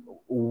fucking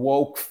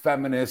woke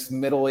feminist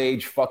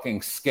middle-aged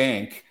fucking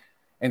skank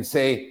and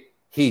say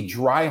he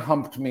dry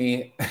humped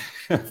me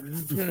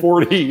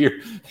 40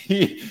 years.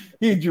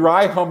 He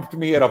dry humped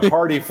me at a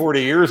party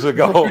 40 years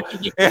ago.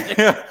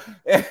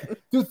 And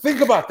dude,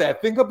 think about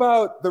that. Think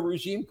about the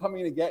regime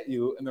coming to get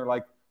you, and they're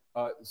like,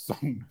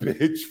 some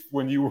bitch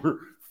when you were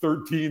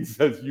 13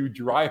 says you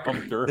dry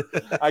humped her.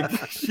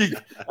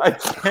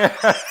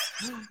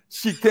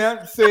 She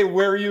can't say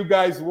where you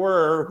guys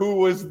were, who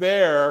was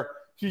there.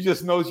 She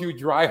just knows you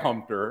dry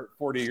humped her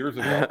 40 years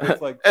ago.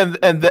 It's like, and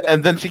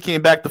then she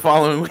came back the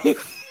following week.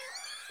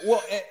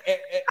 Well,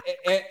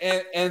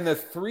 and the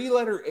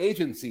 3-letter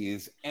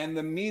agencies and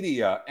the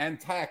media and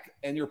tech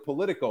and your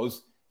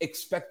politicos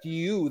expect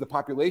you, the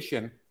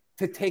population,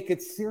 to take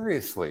it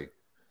seriously.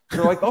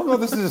 They're like, oh no,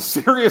 this is a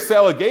serious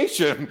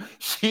allegation.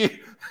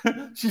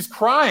 She's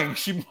crying.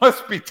 She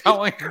must be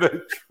telling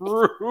the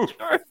truth.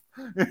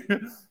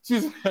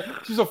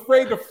 she's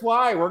afraid to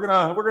fly. We're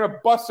gonna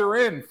bus her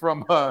in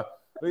from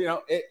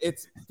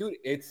it's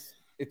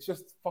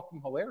just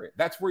fucking hilarious.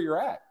 That's where you're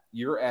at.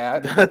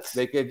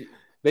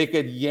 They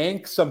could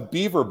yank some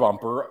beaver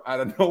bumper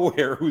out of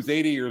nowhere who's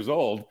 80 years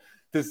old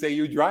to say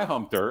you dry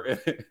humped her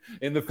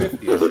in the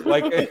 50s.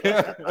 Like,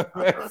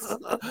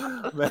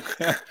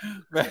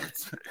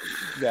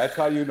 that's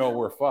how you know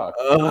we're fucked.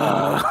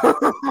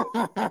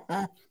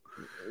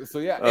 So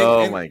yeah.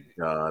 And my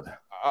God.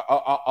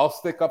 I'll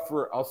stick up,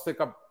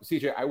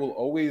 CJ. I will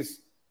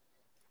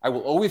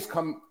always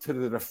come to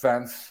the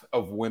defense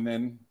of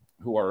women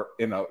who are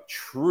in a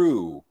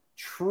true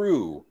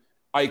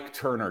Ike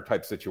Turner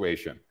type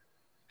situation.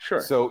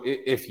 Sure. So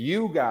if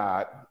you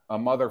got a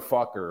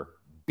motherfucker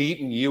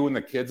beating you and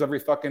the kids every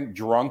fucking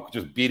drunk,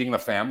 just beating the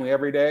family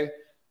every day,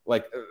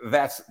 like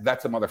that's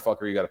a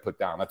motherfucker you got to put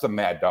down. That's a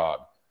mad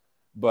dog.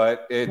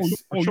 But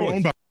it's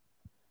the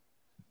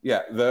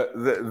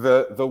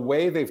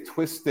way they've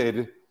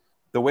twisted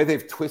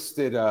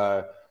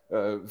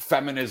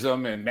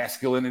feminism and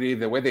masculinity,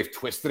 the way they've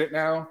twisted it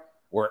now,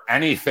 where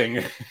anything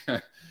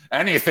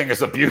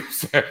is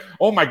abusive.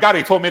 Oh my God,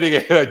 he told me to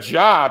get a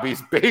job.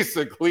 He's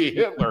basically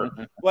Hitler.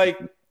 Like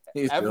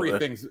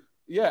everything's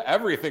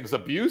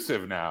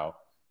abusive now.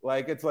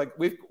 Like it's like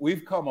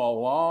we've come a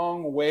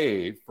long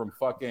way from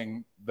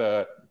fucking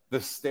the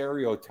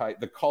stereotype,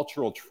 the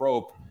cultural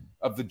trope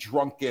of the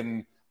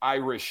drunken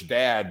Irish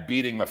dad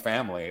beating the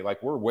family.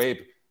 Like we're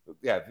way.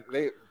 Yeah,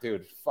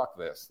 dude, fuck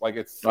this. Like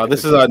it's.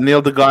 This is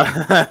Neil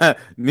deGrasse.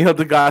 Neil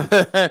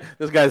deGrasse.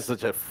 This guy's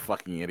such a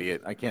fucking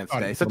idiot. I can't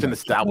stand. He's such an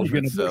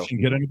establishment.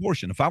 Get an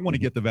abortion. If I want to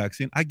get the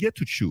vaccine, I get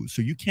to choose.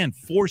 So you can't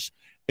force.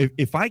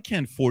 If I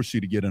can't force you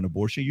to get an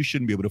abortion, you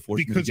shouldn't be able to force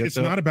me to get. Because it's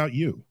not about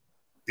you.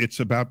 It's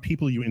about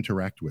people you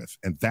interact with,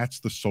 and that's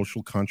the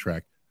social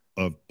contract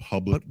of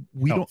public.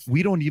 But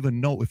we don't even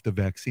know if the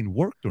vaccine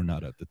worked or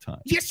not at the time.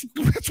 Yes,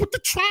 that's what the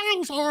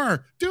trials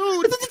are,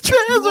 dude. The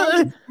trials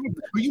are.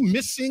 Are you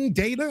missing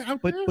data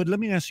out there? But let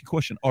me ask you a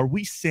question. Are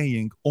we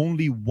saying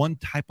only one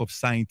type of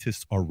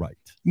scientists are right?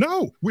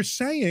 No, we're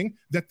saying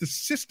that the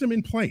system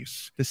in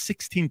place, the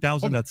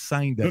 16,000 that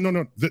signed that.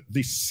 No.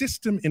 The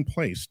system in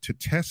place to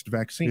test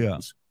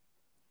vaccines.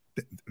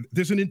 Yeah.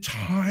 There's an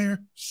entire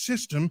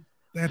system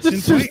that's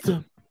in place.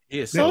 He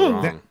is so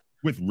wrong.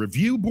 With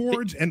review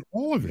boards and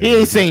all of it. He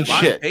ain't saying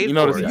shit. You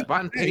know,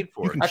 Biden paid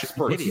for it.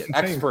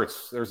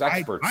 Experts. There's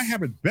experts. I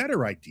have a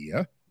better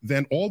idea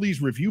than all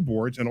these review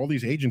boards and all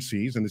these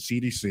agencies and the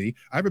CDC.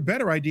 I have a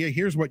better idea.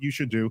 Here's what you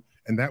should do.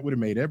 And that would have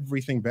made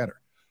everything better.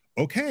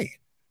 Okay,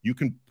 you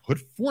can put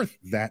forth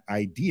that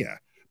idea.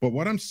 But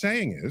what I'm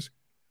saying is,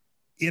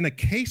 in a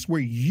case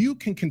where you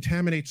can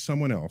contaminate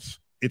someone else,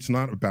 it's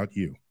not about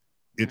you.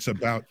 It's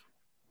about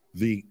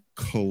the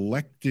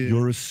collective.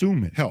 You're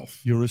assuming health.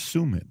 You're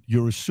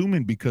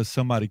assuming because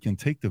somebody can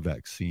take the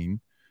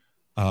vaccine,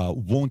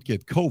 won't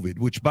get COVID,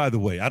 which, by the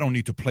way, I don't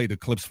need to play the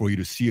clips for you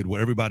to see it,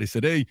 where everybody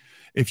said, hey,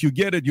 if you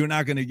get it, you're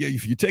not going to get,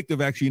 if you take the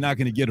vaccine, you're not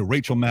going to get a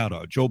Rachel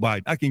Maddow, Joe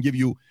Biden. I can give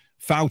you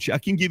Fauci. I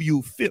can give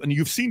you, and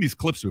you've seen these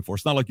clips before.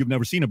 It's not like you've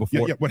never seen it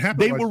before. Yeah, what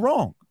happened? They were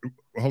wrong.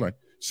 Hold on.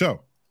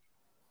 So,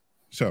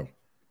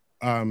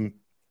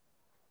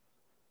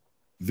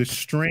 the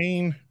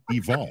strain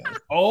evolved.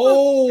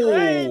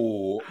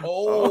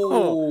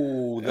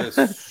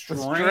 The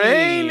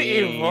strain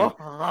evolved.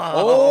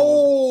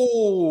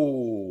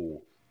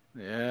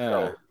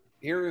 So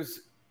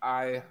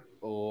I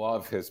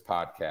love his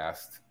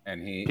podcast,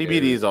 and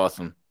PBD is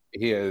awesome.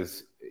 I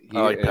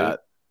like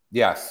that.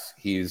 Yes,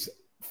 he's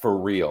for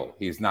real.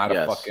 He's not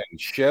a fucking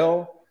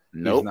shill.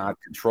 Nope. He's not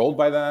controlled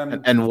by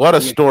them. And what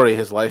a story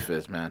his life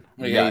is, man.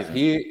 Amazing.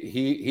 Yeah,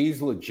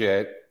 he's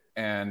legit.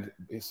 And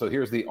so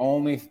here's the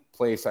only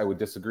place I would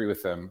disagree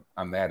with him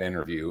on that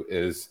interview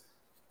is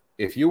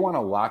if you want to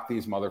lock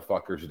these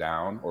motherfuckers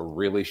down or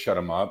really shut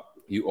them up,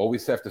 you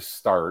always have to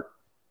start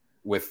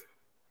with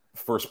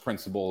first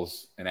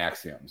principles and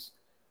axioms.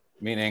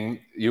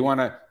 Meaning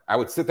I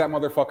would sit that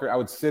motherfucker, I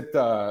would sit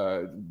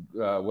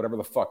whatever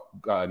the fuck,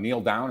 kneel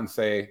down and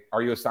say,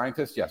 are you a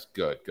scientist? Yes,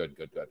 good.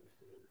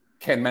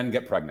 Can men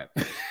get pregnant?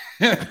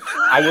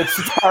 I would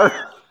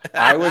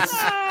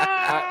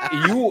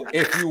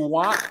if you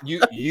want, you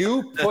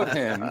put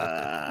him,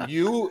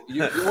 you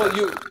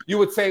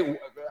would say,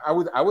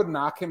 I would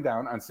knock him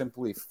down on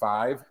simply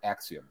 5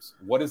 axioms.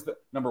 What is the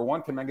number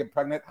 1? Can men get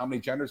pregnant? How many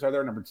genders are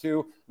there? Number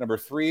 2, number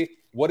 3,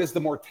 what is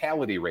the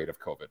mortality rate of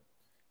COVID?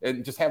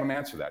 And just have him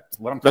answer that.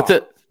 Let him talk.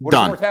 That's it. What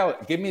Done. Is mortality?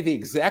 Give me the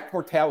exact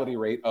mortality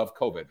rate of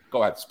COVID.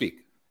 Go ahead,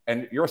 speak.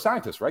 And you're a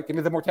scientist, right? Give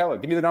me the mortality.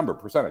 Give me the number,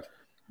 percentage.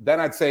 Then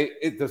I'd say,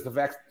 do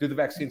the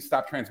vaccine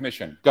stop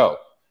transmission? Go.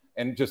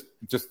 And just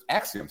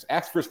axioms,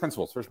 first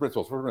principles.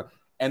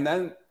 And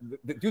then,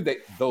 dude,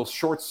 they'll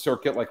short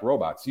circuit like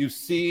robots. You'll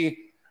see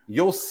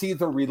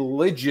the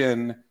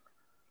religion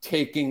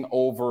taking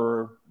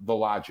over the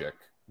logic.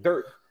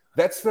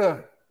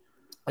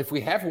 If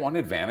we have one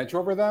advantage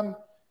over them,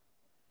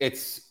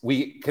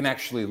 we can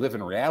actually live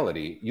in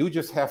reality. You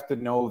just have to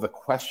know the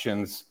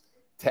questions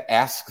to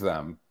ask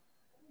them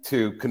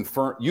to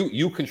confirm.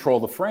 You control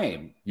the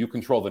frame. You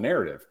control the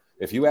narrative.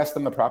 If you ask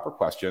them the proper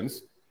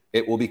questions,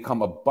 it will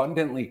become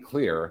abundantly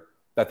clear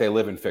that they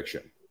live in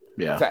fiction.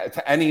 Yeah.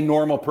 To any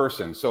normal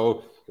person.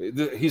 So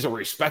he's a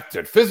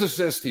respected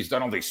physicist. He's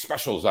done all these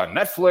specials on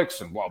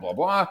Netflix and blah, blah,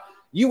 blah.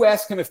 You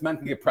ask him if men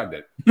can get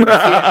pregnant.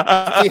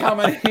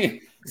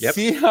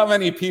 See how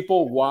many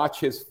people watch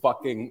his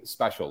fucking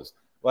specials.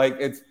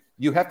 Like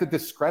you have to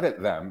discredit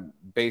them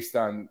based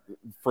on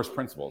first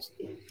principles,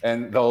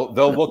 and they'll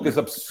look as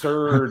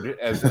absurd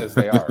as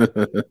they are.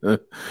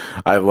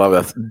 I love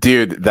that,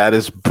 dude. That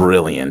is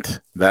brilliant.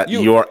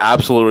 You're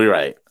absolutely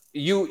right.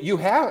 You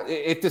have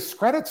it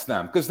discredits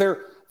them because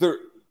their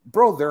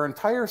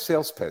entire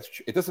sales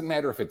pitch. It doesn't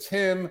matter if it's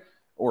him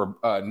or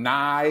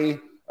Nye,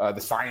 the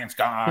science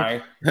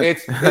guy.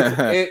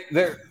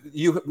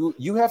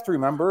 You have to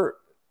remember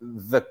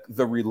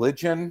the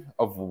religion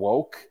of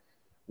woke.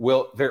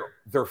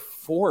 They're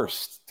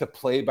forced to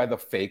play by the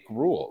fake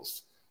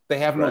rules. They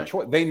have no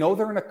choice. They know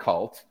they're in a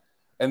cult,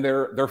 and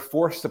they're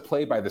forced to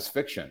play by this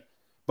fiction.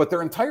 But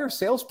their entire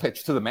sales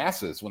pitch to the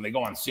masses, when they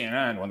go on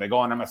CNN, when they go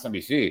on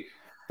MSNBC,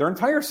 their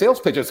entire sales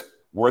pitch is,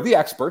 we're the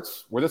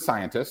experts, we're the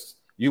scientists,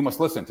 you must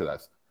listen to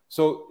this.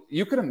 So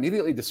you could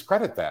immediately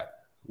discredit that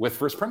with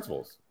first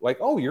principles. Like,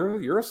 oh,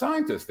 you're a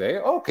scientist, eh?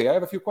 Okay, I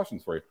have a few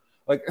questions for you.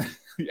 Like,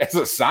 as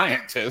a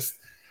scientist,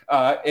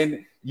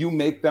 and you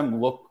make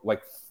them look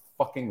like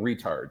fucking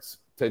retards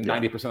to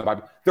 90% of the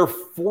population. They're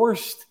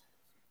forced,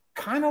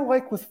 kind of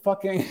like with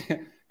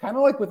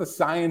a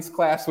science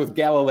class with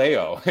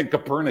Galileo and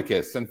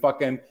Copernicus and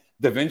fucking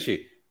Da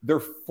Vinci. The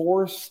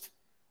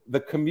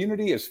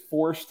community is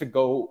forced to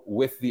go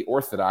with the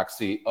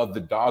orthodoxy of the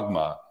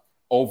dogma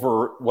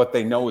over what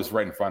they know is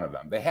right in front of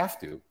them. They have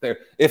to.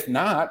 If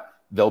not,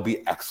 they'll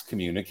be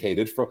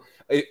excommunicated from.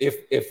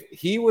 If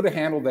he would have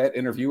handled that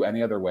interview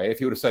any other way, if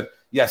he would have said,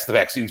 yes, the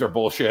vaccines are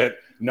bullshit,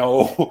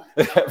 no,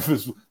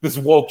 this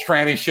woke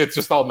tranny shit's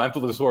just all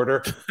mental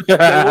disorder,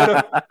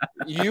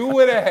 you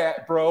would have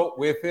had, bro,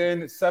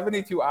 within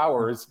 72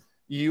 hours,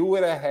 you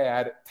would have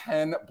had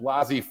 10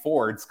 Blasey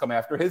Fords come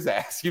after his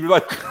ass. You'd be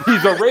like,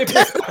 he's a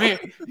rapist. I mean,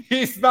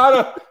 he's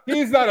not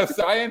a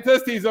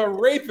scientist, he's a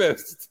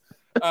rapist.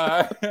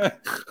 Bro,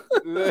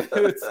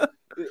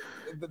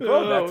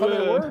 that's how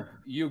they work.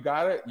 You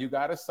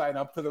gotta sign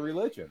up to the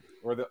religion,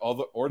 or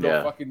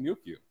they'll fucking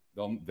nuke you.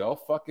 They'll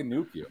fucking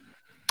nuke you.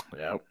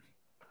 Yep.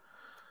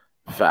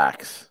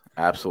 Facts.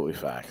 Absolutely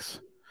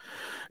facts.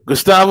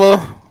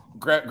 Gustavo,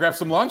 grab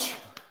some lunch.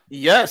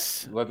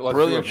 Yes. Let's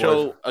brilliant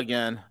show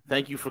again.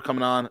 Thank you for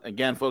coming on.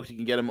 Again, folks, you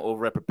can get him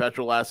over at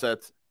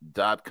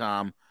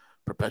perpetualassets.com.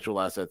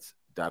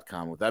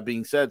 Perpetualassets.com. With that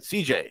being said,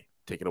 CJ,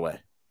 take it away.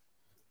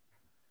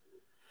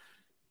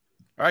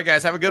 All right,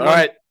 guys. Have a good one. All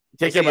right.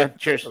 Take care, man.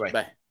 Cheers. Bye-bye.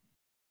 Bye.